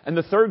 And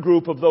the third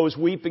group of those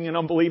weeping and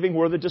unbelieving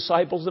were the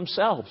disciples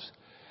themselves.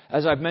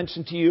 As I've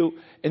mentioned to you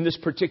in this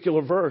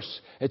particular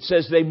verse, it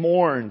says they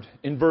mourned.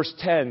 In verse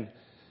 10,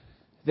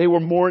 they were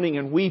mourning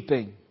and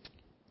weeping.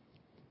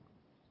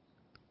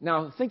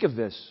 Now, think of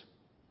this.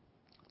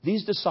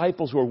 These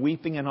disciples were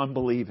weeping and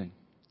unbelieving,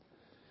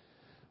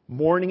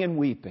 mourning and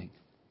weeping.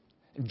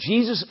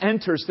 Jesus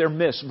enters their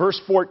midst.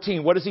 Verse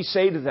 14, what does He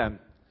say to them?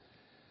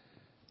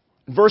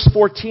 Verse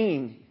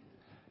 14,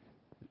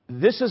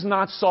 this is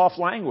not soft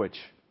language.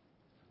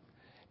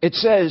 It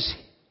says,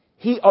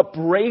 He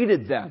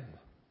upbraided them.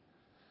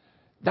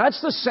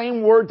 That's the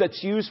same word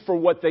that's used for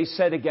what they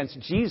said against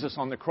Jesus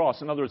on the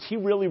cross. In other words, He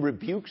really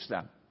rebukes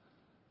them.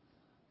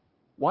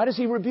 Why does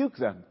He rebuke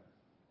them?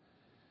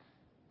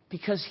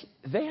 Because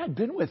they had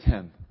been with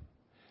Him.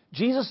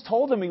 Jesus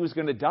told them He was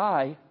going to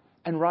die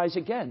and rise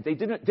again. They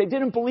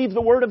didn't believe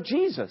the word of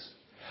Jesus.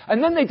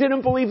 And then they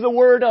didn't believe the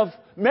word of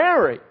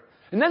Mary.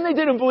 And then they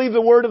didn't believe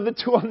the word of the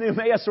two on the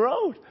Emmaus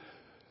Road.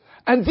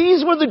 And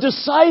these were the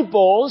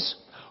disciples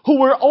who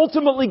were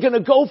ultimately going to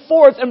go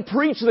forth and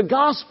preach the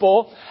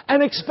gospel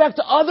and expect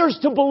others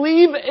to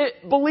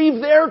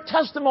believe their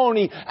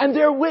testimony and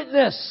their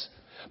witness.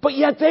 But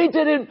yet they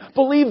didn't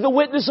believe the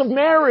witness of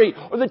Mary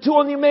or the two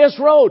on the Emmaus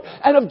Road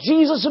and of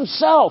Jesus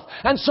Himself.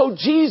 And so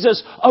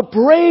Jesus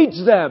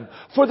upbraids them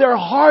for their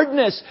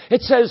hardness.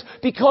 It says,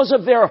 because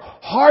of their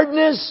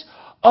hardness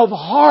of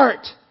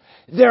heart,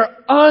 their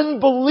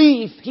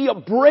unbelief. He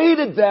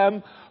upbraided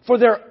them for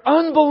their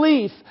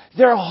unbelief,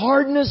 their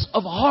hardness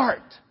of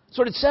heart. That's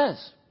what it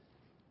says.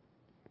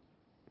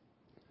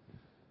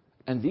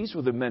 And these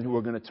were the men who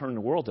were going to turn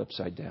the world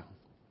upside down.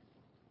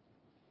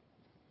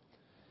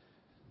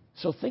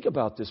 So think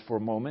about this for a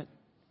moment.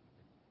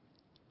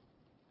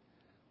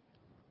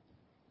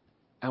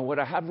 And what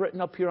I have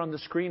written up here on the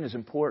screen is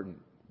important,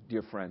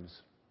 dear friends.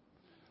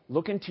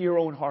 Look into your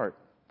own heart.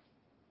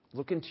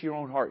 Look into your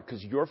own heart,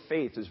 because your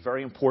faith is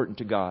very important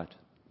to God.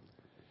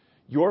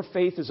 Your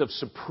faith is of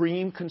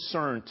supreme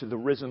concern to the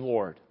risen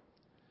Lord.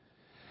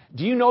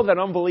 Do you know that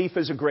unbelief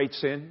is a great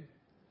sin?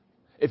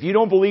 If you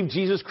don't believe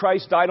Jesus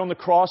Christ died on the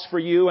cross for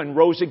you and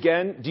rose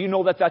again, do you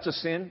know that that's a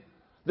sin?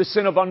 The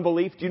sin of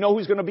unbelief. Do you know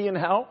who's going to be in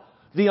hell?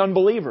 The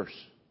unbelievers.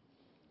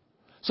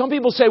 Some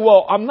people say,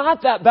 well, I'm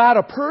not that bad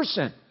a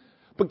person.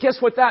 But guess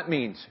what that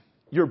means?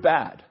 You're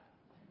bad.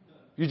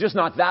 You're just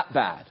not that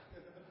bad.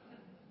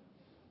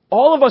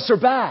 All of us are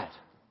bad.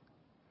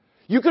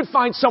 You could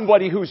find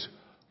somebody who's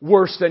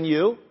worse than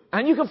you,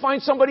 and you can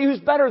find somebody who's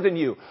better than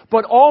you.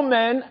 But all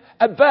men,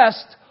 at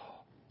best,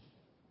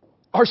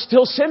 are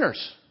still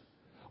sinners.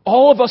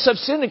 All of us have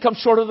sinned and come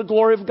short of the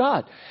glory of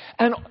God.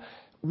 And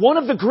one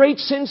of the great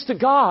sins to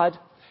God,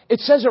 it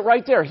says it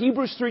right there,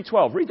 Hebrews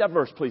 3:12. Read that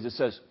verse, please. It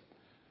says,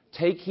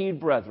 take heed,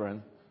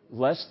 brethren,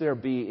 lest there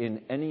be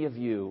in any of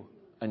you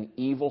an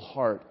evil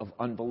heart of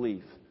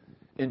unbelief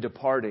in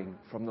departing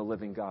from the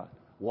living God.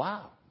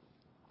 Wow.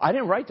 I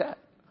didn't write that.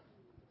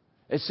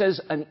 It says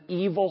an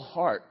evil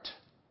heart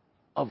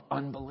of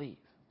unbelief.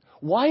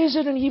 Why is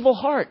it an evil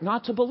heart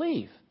not to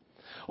believe?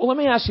 Well, let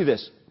me ask you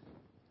this.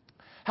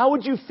 How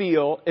would you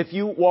feel if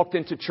you walked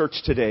into church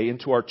today,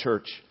 into our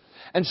church,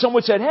 and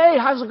someone said, hey,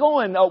 how's it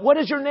going? What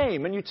is your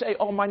name? And you'd say,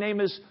 oh, my name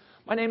is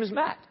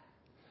Matt.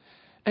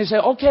 And you say,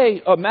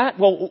 okay, Matt,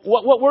 well,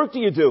 what work do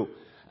you do?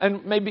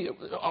 And maybe,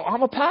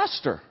 I'm a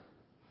pastor.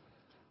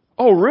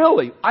 Oh,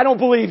 really? I don't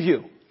believe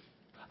you.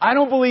 I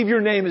don't believe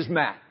your name is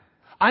Matt.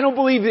 I don't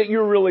believe that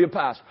you're really a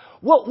pastor.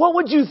 What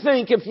would you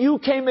think if you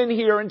came in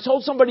here and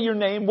told somebody your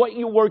name, what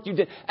you work you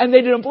did, and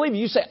they didn't believe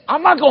you? You say,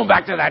 I'm not going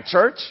back to that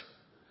church.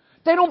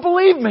 They don't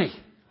believe me.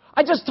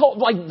 I just told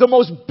like the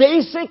most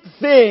basic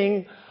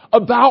thing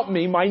about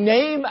me, my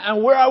name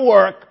and where I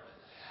work,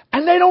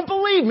 and they don't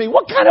believe me.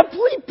 What kind of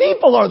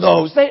people are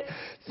those?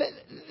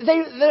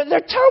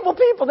 They're terrible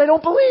people. They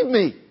don't believe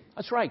me.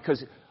 That's right,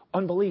 because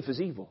unbelief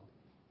is evil.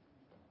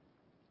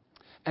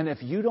 And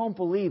if you don't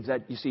believe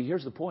that, you see,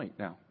 here's the point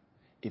now.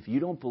 If you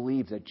don't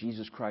believe that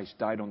Jesus Christ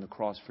died on the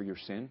cross for your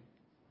sin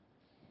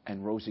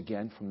and rose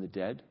again from the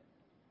dead,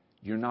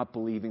 you're not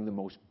believing the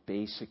most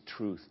basic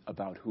truth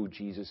about who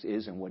Jesus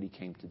is and what He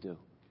came to do.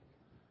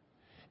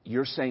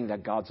 You're saying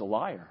that God's a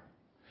liar.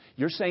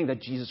 You're saying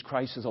that Jesus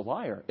Christ is a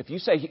liar. If you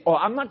say,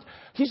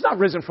 He's not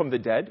risen from the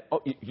dead.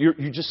 Oh,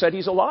 you just said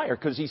He's a liar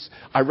because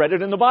I read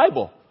it in the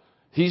Bible.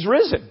 He's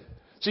risen.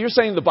 So you're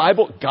saying the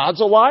Bible, God's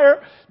a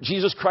liar?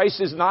 Jesus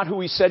Christ is not who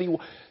He said He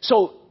was.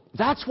 So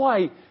that's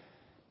why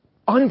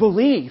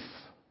unbelief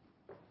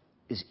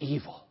is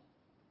evil.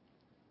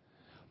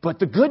 But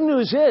the good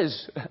news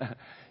is,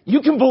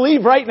 you can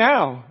believe right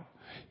now.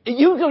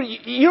 You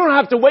don't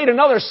have to wait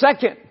another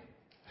second.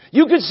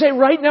 You could say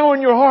right now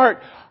in your heart,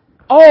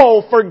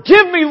 oh,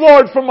 forgive me,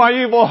 Lord, for my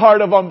evil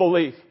heart of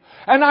unbelief.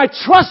 And I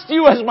trust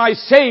You as my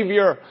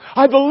Savior.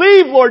 I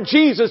believe, Lord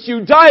Jesus,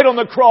 You died on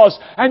the cross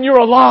and You're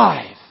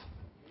alive.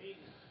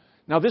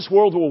 Now, this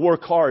world will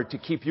work hard to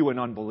keep you in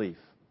unbelief.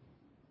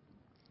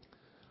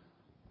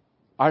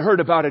 I heard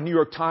about a New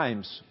York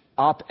Times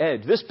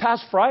op-ed this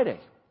past Friday.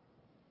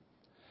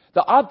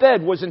 The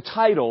op-ed was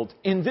entitled,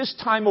 "In this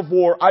time of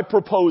war, I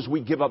propose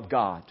we give up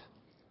God."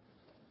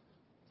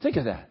 Think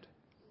of that.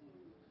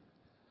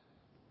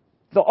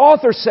 The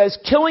author says,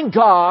 killing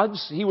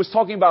gods, he was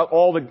talking about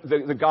all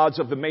the gods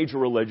of the major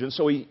religions,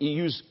 so he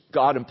used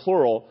God in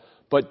plural,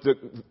 but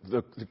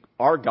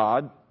our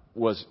God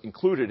was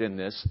included in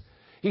this.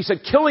 He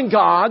said, killing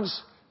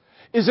gods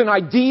is an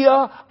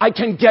idea I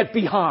can get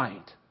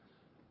behind.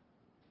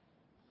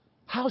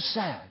 How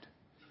sad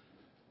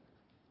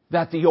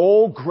that the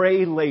old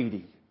gray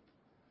lady,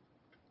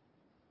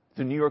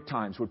 the New York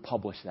Times, would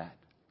publish that.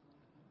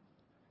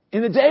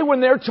 In a day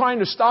when they're trying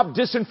to stop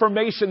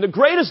disinformation, the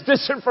greatest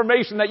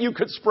disinformation that you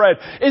could spread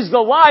is the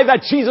lie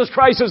that Jesus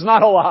Christ is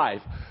not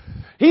alive.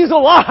 He's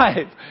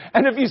alive.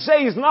 And if you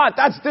say He's not,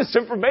 that's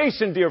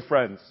disinformation, dear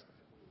friends.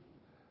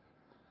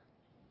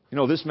 You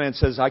know, this man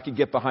says, I could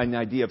get behind the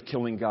idea of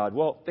killing God.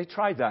 Well, they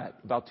tried that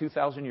about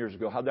 2,000 years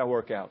ago. How'd that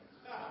work out?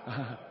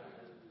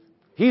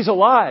 He's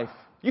alive.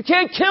 You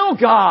can't kill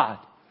God.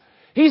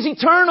 He's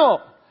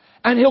eternal.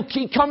 And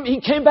He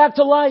came back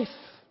to life.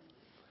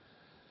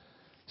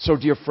 So,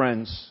 dear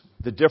friends,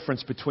 the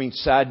difference between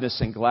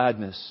sadness and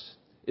gladness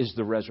is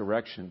the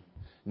resurrection.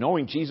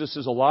 Knowing Jesus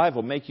is alive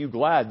will make you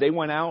glad. They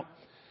went out,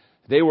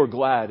 they were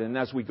glad. And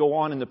as we go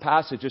on in the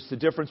passage, it's the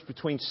difference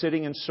between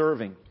sitting and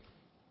serving.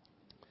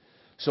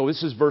 So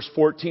this is verse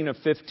 14 of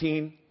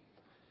 15,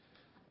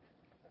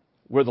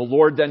 where the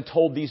Lord then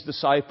told these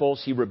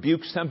disciples, He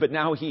rebukes them, but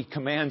now He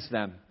commands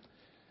them.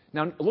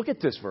 Now, look at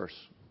this verse.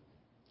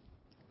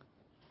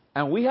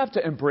 And we have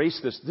to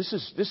embrace this. This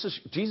is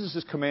Jesus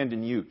is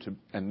commanding you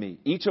and me.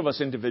 Each of us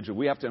individually,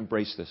 we have to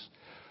embrace this.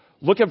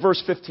 Look at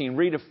verse 15.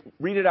 Read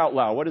it out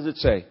loud. What does it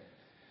say?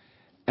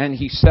 And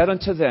He said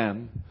unto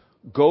them,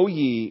 Go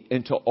ye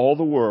into all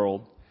the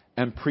world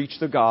and preach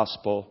the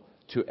gospel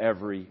to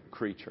every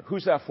creature.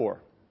 Who's that for?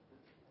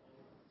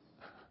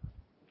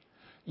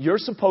 You're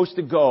supposed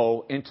to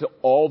go into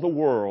all the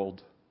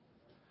world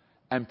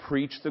and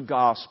preach the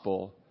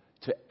gospel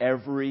to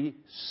every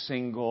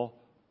single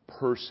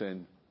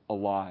person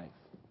alive.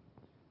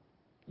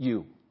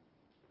 You.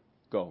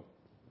 Go.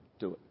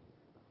 Do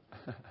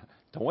it.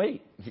 Don't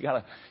wait. You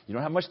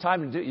don't have much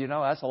time to do,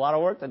 that's a lot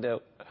of work to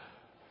do.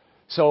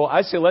 So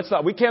I say,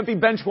 we can't be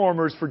bench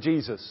warmers for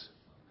Jesus.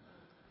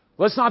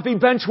 Let's not be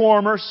bench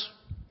warmers.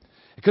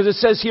 Because it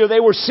says here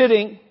they were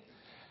sitting.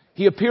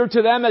 He appeared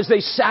to them as they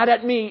sat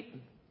at meat.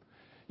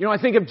 I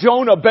think of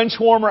Jonah, bench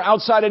warmer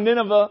outside of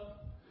Nineveh.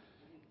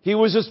 He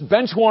was just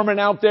bench warming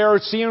out there,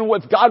 seeing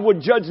what God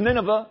would judge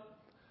Nineveh.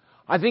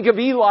 I think of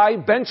Eli,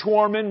 bench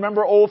warming.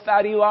 Remember old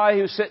fat Eli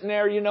who was sitting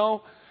there,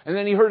 and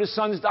then he heard his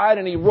sons died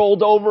and he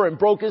rolled over and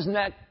broke his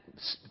neck.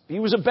 He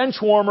was a bench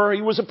warmer.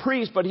 He was a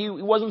priest, but he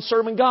wasn't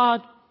serving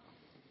God.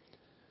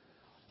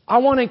 I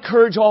want to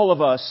encourage all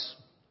of us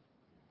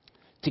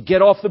to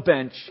get off the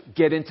bench,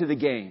 get into the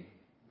game,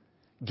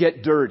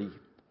 get dirty,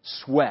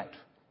 sweat,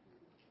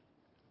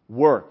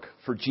 work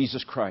for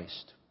Jesus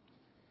Christ.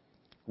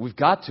 We've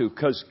got to,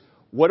 because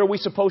what are we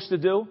supposed to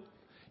do?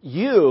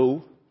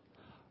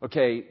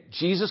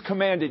 Jesus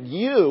commanded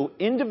you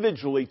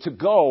individually to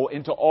go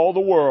into all the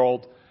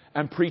world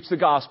and preach the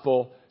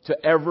gospel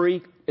to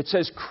every, it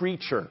says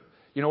creature.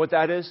 You know what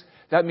that is?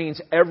 That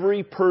means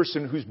every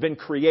person who's been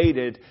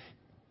created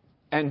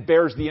and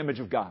bears the image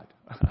of God.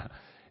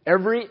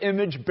 Every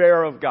image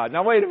bearer of God.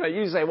 Now wait a minute,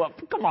 you say, well,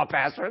 come on,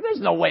 Pastor, there's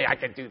no way I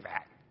can do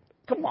that.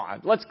 Come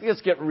on, let's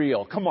get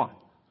real. Come on.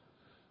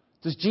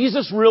 Does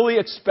Jesus really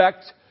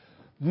expect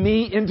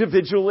me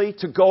individually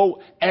to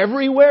go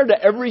everywhere,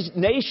 to every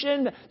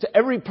nation, to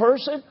every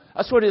person?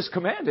 That's what His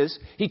command is.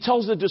 He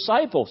tells the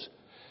disciples,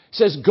 He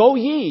says, go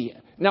ye.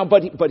 Now,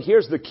 but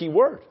here's the key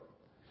word.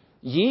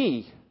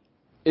 Ye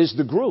is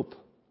the group.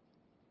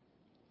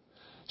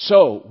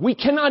 So, we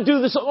cannot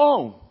do this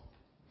alone.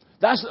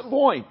 That's the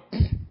point.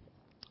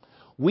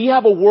 We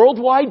have a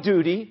worldwide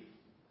duty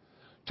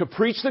to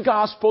preach the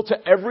gospel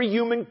to every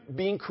human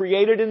being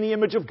created in the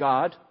image of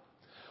God.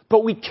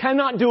 But we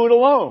cannot do it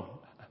alone.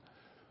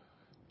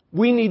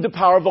 We need the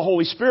power of the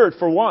Holy Spirit,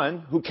 for one,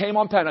 who came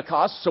on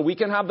Pentecost, so we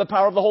can have the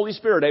power of the Holy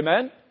Spirit.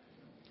 Amen?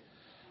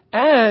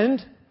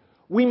 And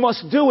we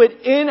must do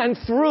it in and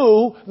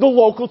through the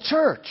local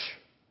church.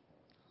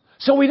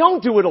 So we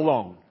don't do it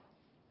alone.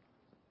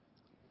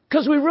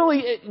 Because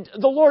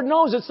the Lord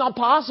knows it's not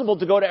possible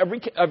to go to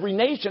every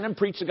nation and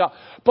preach the gospel.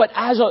 But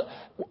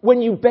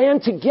when you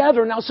band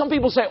together, now some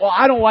people say, well,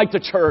 I don't like the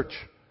church.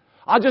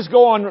 I'll just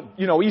go on,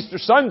 Easter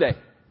Sunday.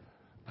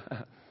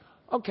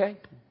 Okay.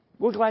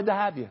 We're glad to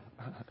have you.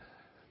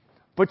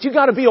 But you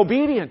got to be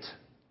obedient.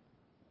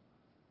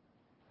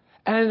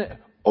 And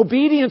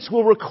obedience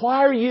will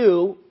require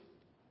you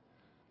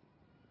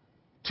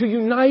to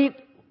unite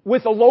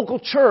with a local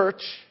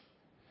church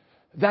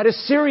that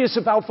is serious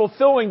about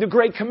fulfilling the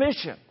Great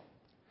Commission.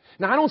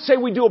 Now, I don't say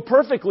we do it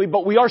perfectly,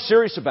 but we are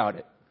serious about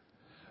it.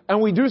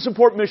 And we do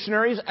support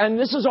missionaries, and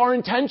this is our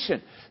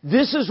intention.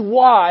 This is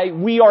why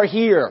we are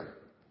here.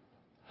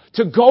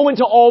 To go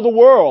into all the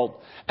world.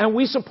 And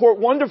we support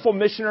wonderful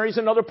missionaries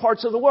in other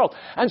parts of the world.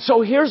 And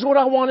so here's what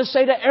I want to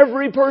say to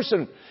every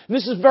person. And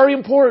this is very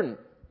important.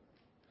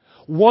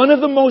 One of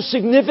the most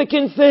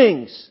significant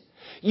things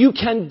you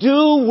can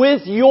do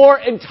with your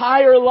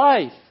entire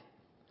life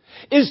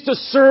is to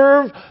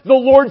serve the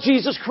Lord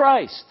Jesus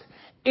Christ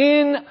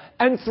in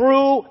and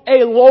through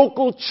a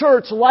local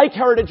church like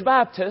Heritage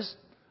Baptist.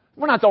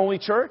 We're not the only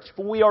church,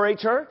 but we are a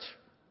church.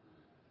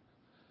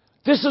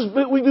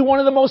 Would be one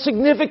of the most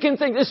significant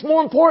things. It's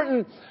more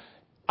important.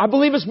 I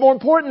believe it's more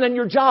important than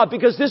your job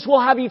because this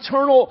will have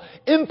eternal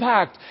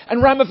impact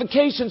and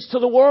ramifications to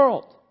the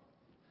world.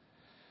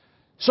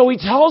 So he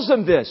tells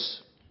them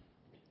this.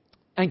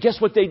 And guess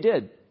what they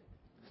did?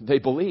 They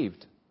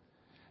believed.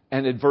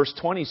 And in verse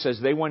 20 says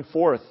they went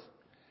forth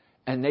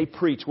and they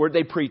preached. Where'd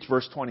they preach?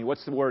 Verse 20.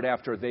 What's the word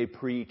after? They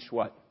preached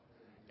what?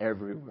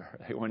 Everywhere.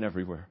 They went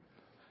everywhere.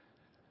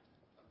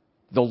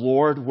 The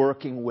Lord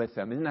working with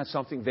them. Isn't that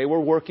something? They were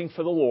working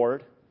for the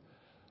Lord,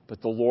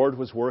 but the Lord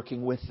was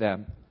working with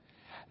them.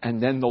 And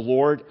then the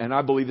Lord, and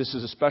I believe this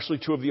is especially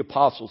true of the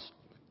apostles,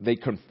 the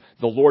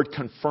Lord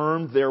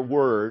confirmed their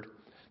word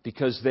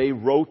because they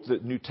wrote the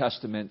New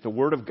Testament. The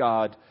Word of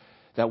God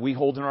that we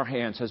hold in our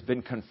hands has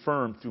been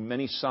confirmed through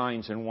many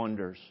signs and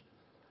wonders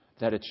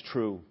that it's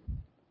true.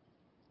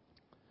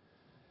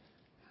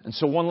 And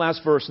so one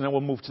last verse, and then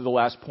we'll move to the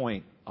last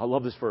point. I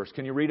love this verse.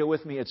 Can you read it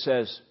with me? It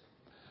says,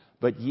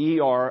 "But ye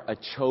are a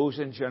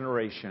chosen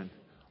generation,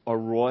 a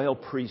royal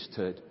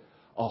priesthood,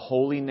 a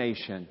holy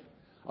nation,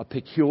 a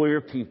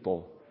peculiar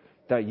people,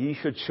 that ye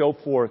should show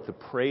forth the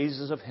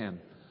praises of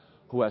Him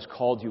who has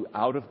called you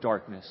out of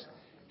darkness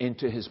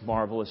into His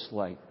marvelous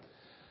light."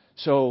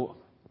 So,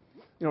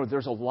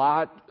 there's a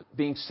lot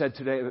being said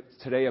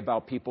today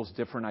about people's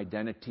different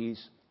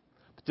identities.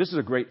 But this is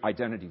a great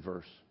identity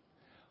verse.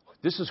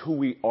 This is who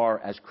we are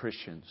as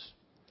Christians.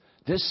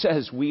 This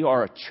says we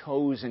are a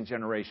chosen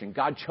generation.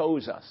 God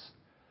chose us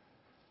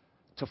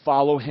to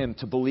follow Him,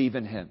 to believe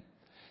in Him.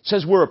 It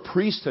says we're a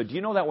priesthood. Do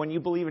you know that when you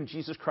believe in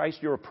Jesus Christ,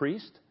 you're a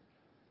priest?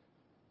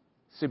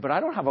 See, but I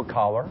don't have a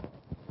collar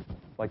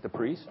like the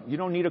priest. You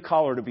don't need a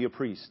collar to be a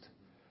priest.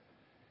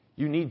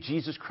 You need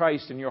Jesus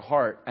Christ in your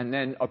heart. And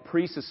then a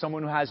priest is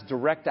someone who has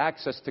direct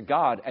access to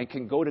God and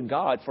can go to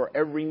God for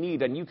every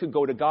need. And you can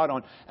go to God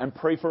on and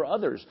pray for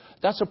others.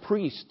 That's a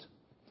priest.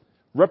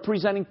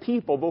 Representing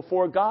people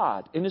before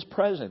God in His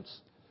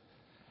presence.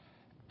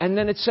 And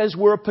then it says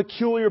we're a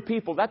peculiar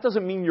people. That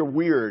doesn't mean you're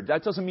weird.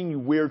 That doesn't mean you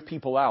weird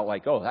people out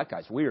like, oh, that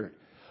guy's weird.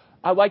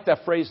 I like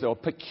that phrase though,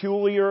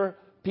 peculiar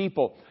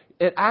people.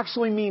 It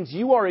actually means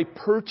you are a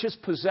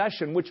purchased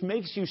possession, which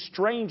makes you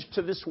strange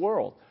to this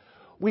world.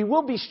 We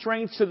will be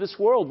strange to this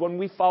world when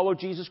we follow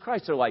Jesus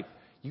Christ. They're like,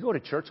 you go to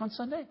church on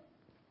Sunday?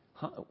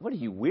 Huh? What are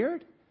you,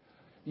 weird?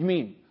 You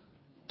mean,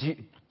 do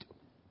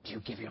you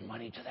give your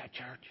money to that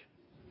church?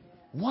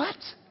 What?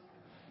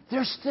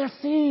 They're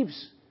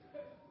thieves.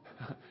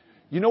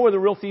 You know where the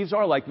real thieves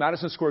are? Like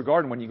Madison Square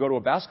Garden when you go to a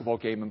basketball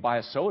game and buy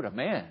a soda.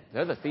 Man,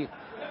 they're the thieves.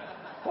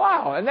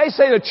 Wow. And they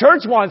say the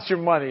church wants your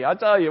money. I'll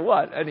tell you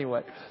what.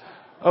 Anyway.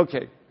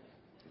 Okay.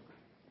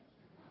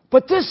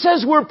 But this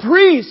says we're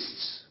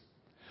priests.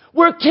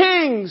 We're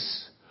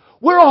kings.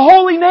 We're a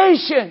holy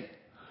nation.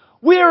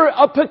 We're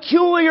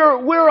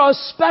a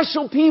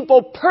special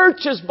people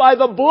purchased by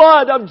the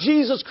blood of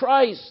Jesus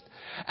Christ.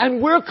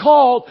 And we're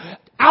called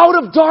out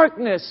of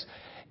darkness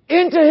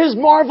into His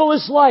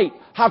marvelous light.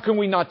 How can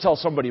we not tell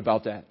somebody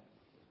about that?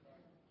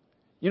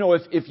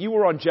 If you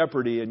were on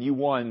Jeopardy and you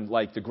won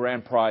like the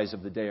grand prize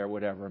of the day or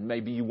whatever,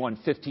 maybe you won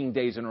 15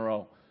 days in a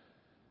row,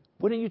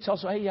 wouldn't you tell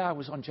someone, hey, yeah, I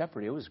was on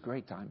Jeopardy. It was a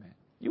great time, man.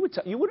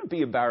 You wouldn't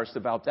be embarrassed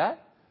about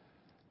that.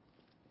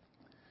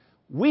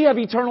 We have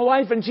eternal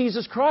life in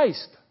Jesus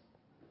Christ.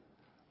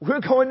 We're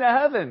going to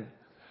heaven.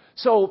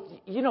 So,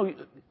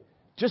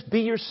 just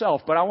be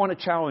yourself. But I want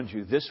to challenge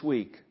you this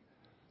week.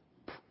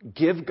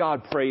 Give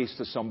God praise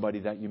to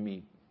somebody that you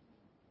meet.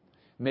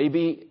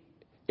 Maybe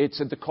it's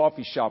at the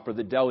coffee shop or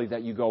the deli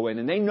that you go in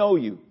and they know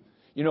you.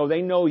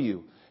 They know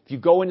you. If you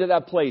go into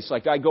that place,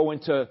 like I go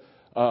into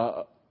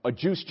a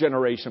juice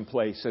generation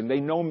place, and they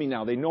know me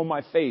now. They know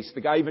my face.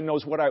 The guy even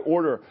knows what I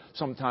order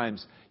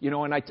sometimes,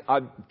 and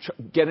I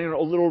get in a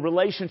little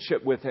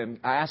relationship with him.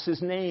 I ask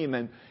his name,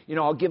 and,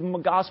 I'll give him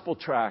a gospel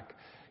tract.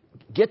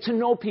 Get to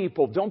know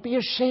people. Don't be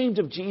ashamed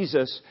of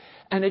Jesus.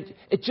 And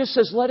it just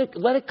says, let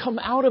it come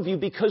out of you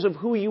because of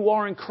who you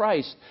are in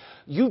Christ.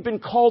 You've been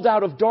called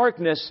out of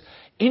darkness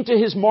into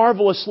His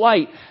marvelous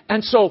light.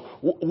 And so,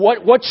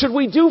 what should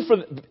we do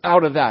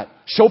out of that?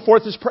 Show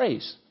forth His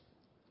praise.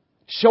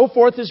 Show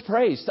forth His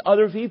praise to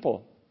other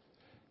people.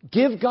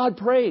 Give God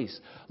praise.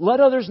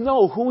 Let others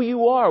know who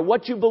you are,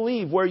 what you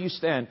believe, where you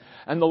stand.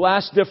 And the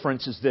last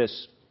difference is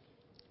this.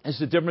 It's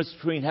the difference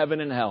between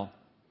heaven and hell.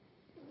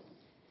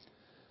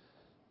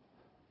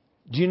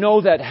 Do you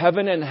know that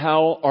heaven and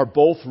hell are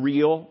both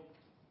real?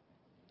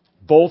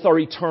 Both are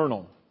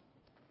eternal.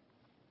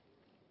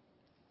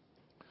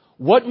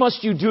 What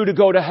must you do to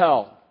go to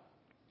hell?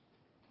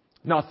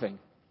 Nothing.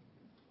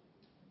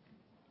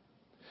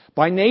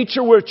 By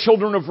nature, we're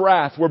children of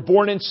wrath. We're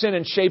born in sin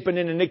and shapen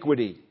in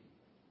iniquity.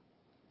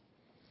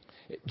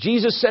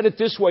 Jesus said it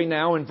this way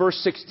now in verse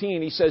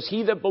 16. He says,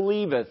 He that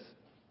believeth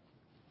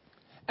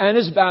and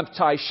is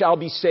baptized shall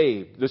be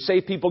saved. The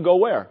saved people go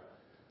where?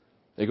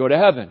 They go to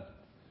heaven.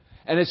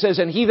 And it says,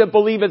 and he that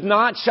believeth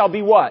not shall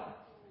be what?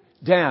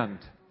 Damned.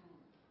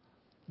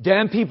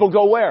 Damned people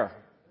go where?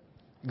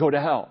 Go to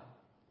hell.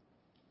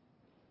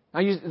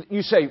 Now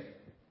you say,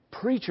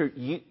 preacher,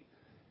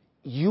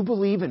 you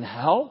believe in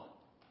hell?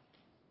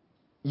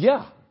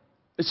 Yeah,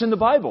 it's in the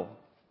Bible.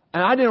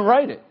 And I didn't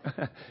write it.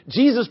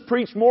 Jesus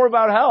preached more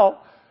about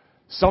hell.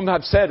 Some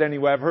have said,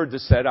 anyway, I've heard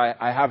this said.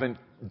 I haven't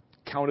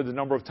counted the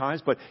number of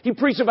times, but He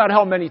preached about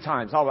hell many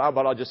times. How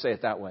about I'll just say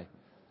it that way.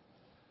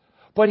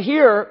 But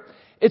here,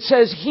 it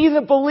says, He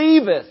that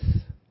believeth.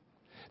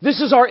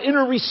 This is our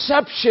inner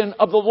reception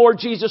of the Lord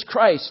Jesus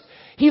Christ.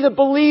 He that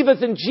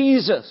believeth in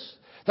Jesus,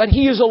 that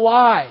He is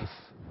alive.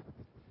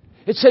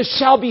 It says,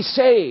 shall be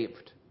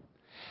saved.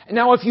 And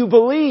now if you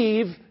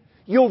believe,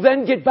 you'll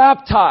then get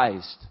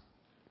baptized.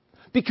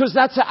 Because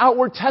that's the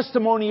outward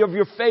testimony of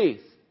your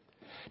faith.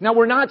 Now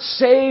we're not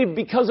saved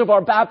because of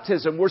our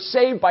baptism. We're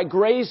saved by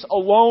grace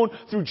alone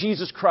through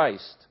Jesus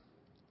Christ.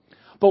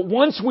 But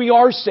once we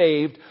are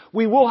saved,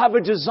 we will have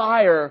a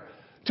desire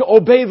to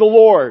obey the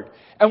Lord.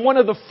 And one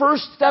of the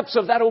first steps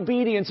of that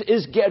obedience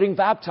is getting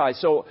baptized.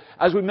 So,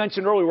 as we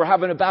mentioned earlier, we're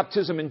having a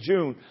baptism in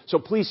June. So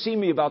please see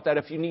me about that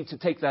if you need to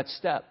take that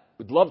step.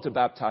 We'd love to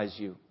baptize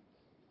you.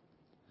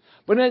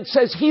 But then it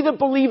says, he that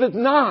believeth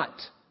not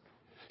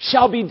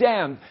shall be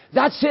damned.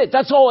 That's it.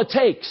 That's all it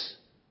takes.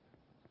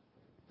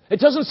 It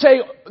doesn't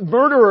say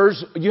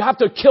murderers, you have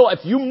to kill.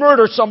 If you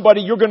murder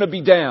somebody, you're going to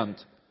be damned.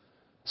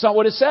 That's not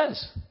what it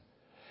says.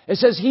 It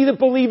says, he that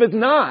believeth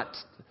not.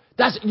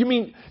 That's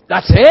it?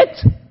 That's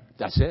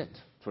it.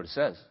 That's what it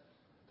says.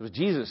 That's what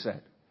Jesus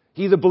said.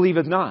 He that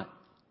believeth not.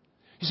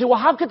 You say, well,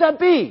 how could that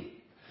be?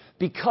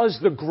 Because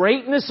the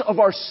greatness of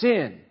our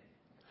sin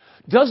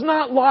does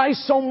not lie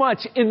so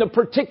much in the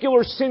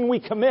particular sin we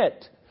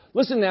commit.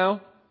 Listen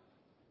now.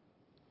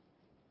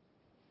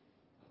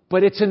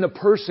 But it's in the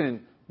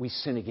person we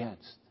sin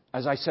against.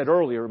 As I said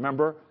earlier,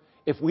 remember,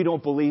 if we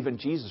don't believe in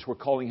Jesus, we're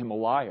calling Him a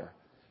liar.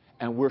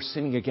 And we're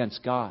sinning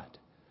against God.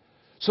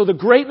 So the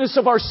greatness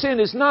of our sin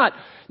is not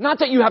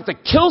that you have to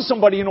kill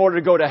somebody in order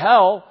to go to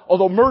hell,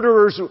 although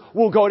murderers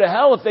will go to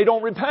hell if they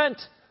don't repent.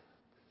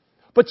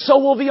 But so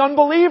will the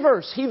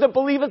unbelievers, he that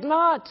believeth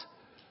not.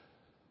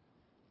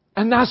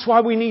 And that's why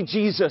we need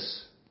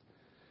Jesus.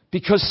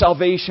 Because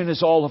salvation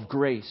is all of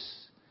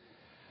grace.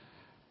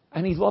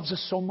 And He loves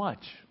us so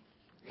much.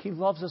 He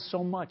loves us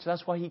so much.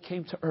 That's why He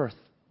came to earth.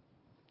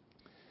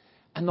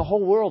 And the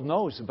whole world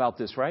knows about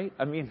this, right?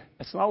 I mean,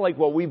 it's not like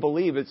what we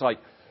believe. It's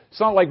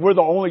not like we're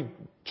the only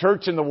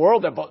church in the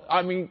world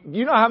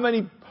you know how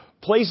many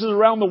places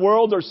around the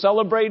world are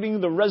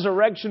celebrating the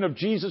resurrection of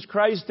Jesus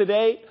Christ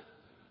today?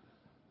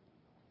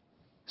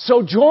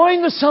 So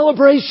join the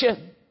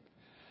celebration.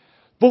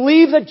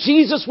 Believe that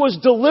Jesus was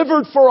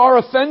delivered for our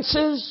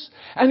offenses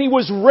and He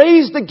was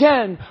raised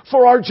again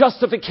for our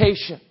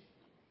justification.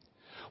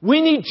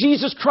 We need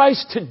Jesus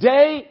Christ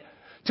today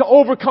to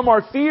overcome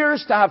our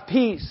fears, to have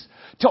peace.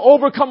 To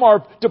overcome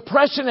our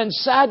depression and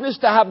sadness,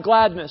 to have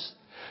gladness.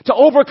 To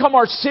overcome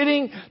our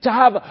sinning, to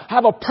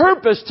have a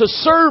purpose to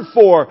serve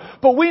for.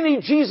 But we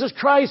need Jesus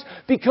Christ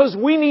because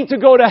we need to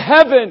go to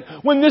heaven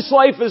when this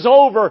life is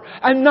over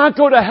and not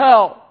go to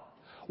hell.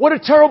 What a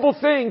terrible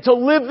thing to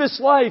live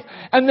this life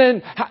and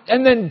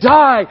then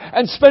die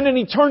and spend an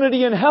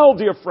eternity in hell,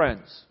 dear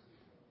friends.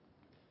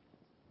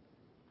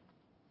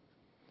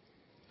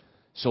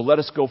 So let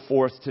us go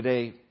forth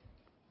today.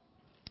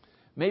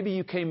 Maybe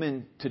you came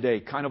in today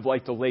kind of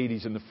like the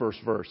ladies in the first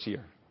verse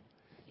here.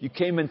 You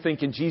came in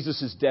thinking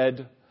Jesus is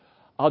dead.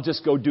 I'll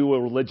just go do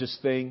a religious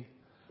thing.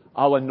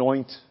 I'll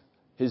anoint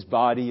His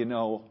body,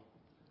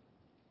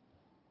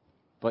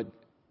 But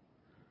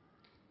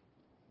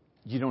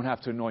you don't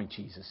have to anoint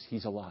Jesus.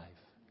 He's alive.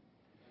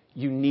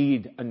 You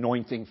need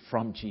anointing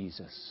from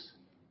Jesus.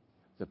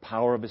 The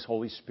power of His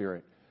Holy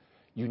Spirit.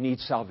 You need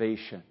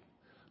salvation.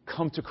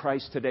 come to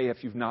Christ today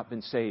if you've not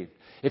been saved.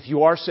 If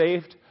you are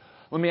saved,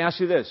 let me ask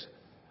you this.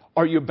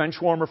 Are you a bench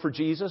warmer for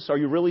Jesus? Are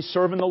you really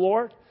serving the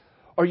Lord?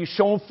 Are you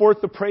showing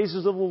forth the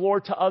praises of the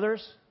Lord to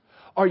others?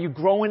 Are you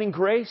growing in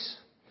grace?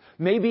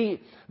 Maybe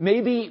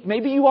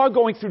you are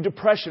going through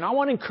depression. I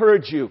want to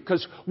encourage you,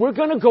 because we're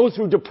going to go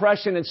through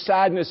depression and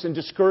sadness and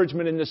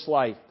discouragement in this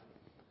life.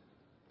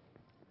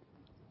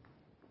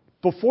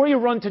 Before you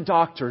run to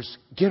doctors,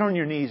 get on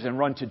your knees and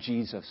run to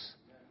Jesus.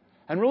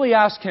 And really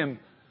ask Him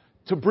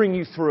to bring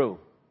you through.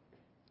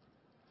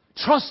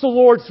 Trust the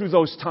Lord through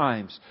those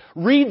times.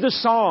 Read the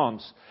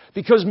Psalms.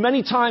 Because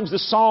many times the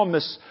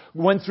psalmists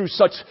went through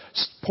such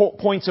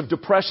points of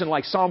depression,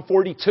 like Psalm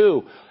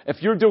 42.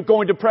 If you're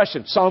going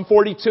depression, Psalm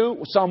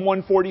 42, Psalm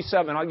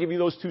 147. I'll give you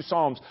those two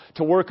psalms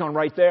to work on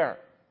right there.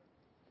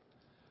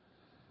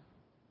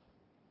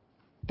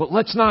 But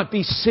let's not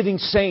be sitting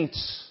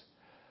saints,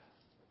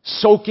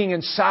 soaking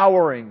and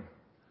souring.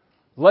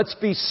 Let's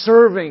be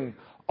serving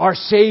our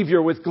Savior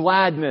with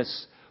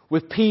gladness,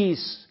 with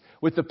peace,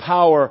 with the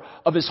power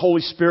of His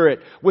Holy Spirit,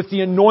 with the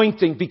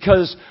anointing,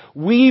 because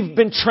we've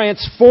been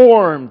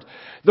transformed.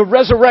 The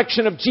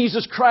resurrection of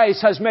Jesus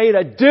Christ has made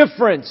a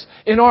difference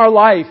in our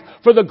life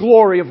for the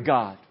glory of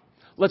God.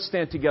 Let's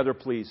stand together,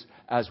 please,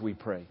 as we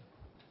pray.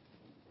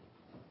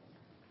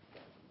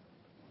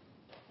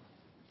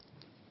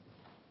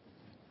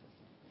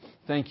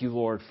 Thank you,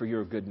 Lord, for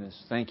your goodness.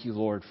 Thank you,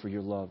 Lord, for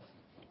your love.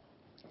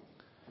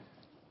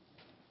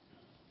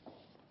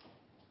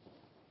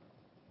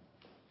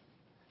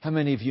 How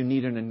many of you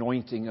need an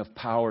anointing of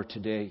power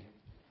today?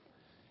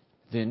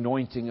 The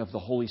anointing of the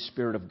Holy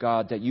Spirit of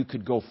God, that you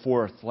could go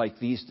forth like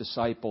these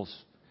disciples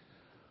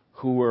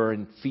who were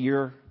in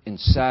fear, in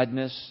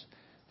sadness.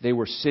 They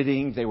were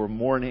sitting, they were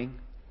mourning.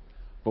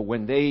 But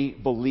when they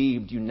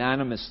believed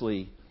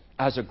unanimously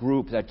as a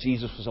group that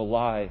Jesus was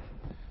alive,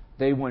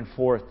 they went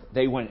forth,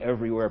 they went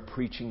everywhere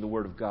preaching the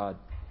Word of God.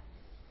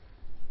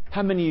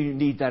 How many of you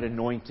need that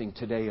anointing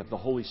today of the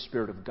Holy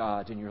Spirit of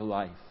God in your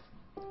life?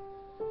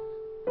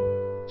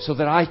 So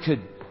that I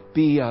could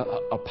be a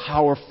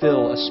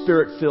power-filled, a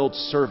Spirit-filled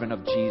servant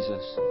of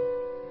Jesus.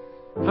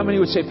 How many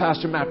would say,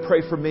 Pastor Matt,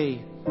 pray for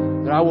me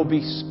that I will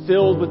be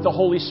filled with the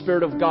Holy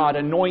Spirit of God,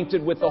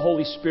 anointed with the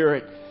Holy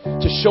Spirit,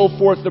 to show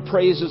forth the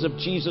praises of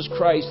Jesus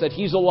Christ, that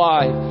He's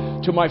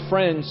alive, to my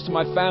friends, to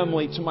my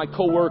family, to my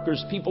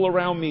co-workers, people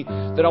around me,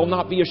 that I'll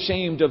not be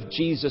ashamed of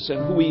Jesus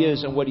and who He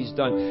is and what He's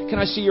done. Can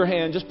I see your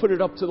hand? Just put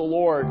it up to the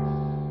Lord.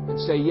 And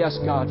say, yes,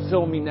 God,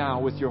 fill me now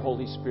with your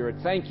Holy Spirit.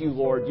 Thank you,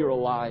 Lord, you're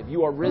alive.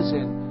 You are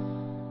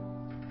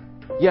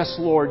risen. Yes,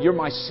 Lord, you're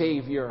my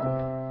Savior.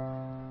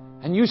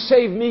 And you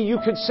save me. You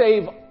could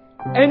save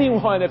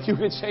anyone if you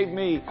could save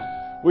me.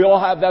 We all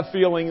have that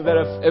feeling that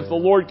if the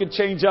Lord could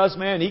change us,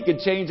 man, He could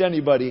change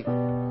anybody.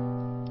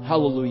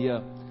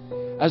 Hallelujah.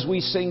 As we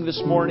sing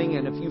this morning,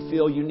 and if you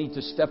feel you need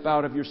to step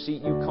out of your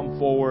seat, you come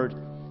forward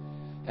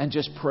and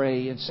just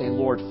pray and say,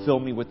 Lord, fill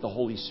me with the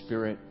Holy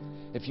Spirit.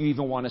 If you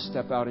even want to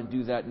step out and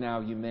do that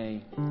now, you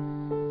may.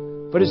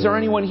 But is there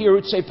anyone here who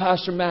would say,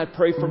 Pastor Matt,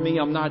 pray for me.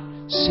 I'm not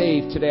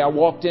saved today. I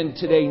walked in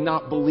today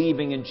not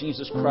believing in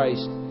Jesus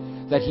Christ,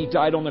 that He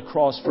died on the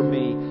cross for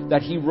me,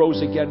 that He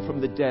rose again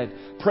from the dead.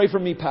 Pray for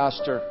me,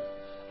 Pastor.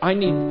 I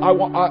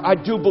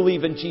do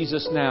believe in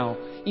Jesus now.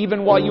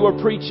 Even while you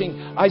were preaching,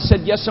 I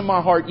said yes in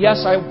my heart.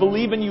 Yes, I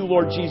believe in you,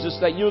 Lord Jesus,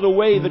 that you're the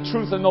way, the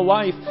truth, and the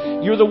life.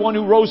 You're the one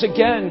who rose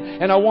again,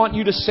 and I want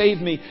you to save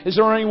me. Is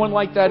there anyone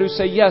like that who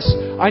say, yes,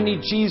 I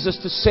need Jesus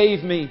to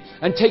save me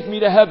and take me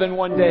to heaven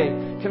one day?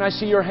 Can I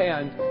see your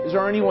hand? Is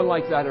there anyone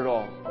like that at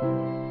all?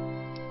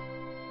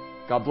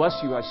 God bless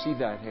you. I see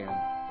that hand.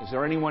 Is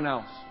there anyone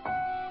else?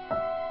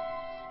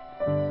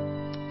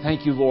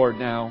 Thank you, Lord,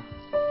 now.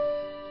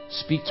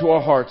 Speak to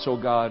our hearts,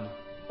 O God.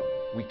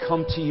 We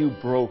come to you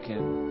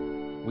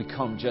broken. We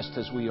come just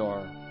as we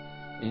are.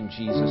 In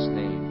Jesus'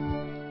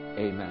 name,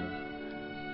 amen.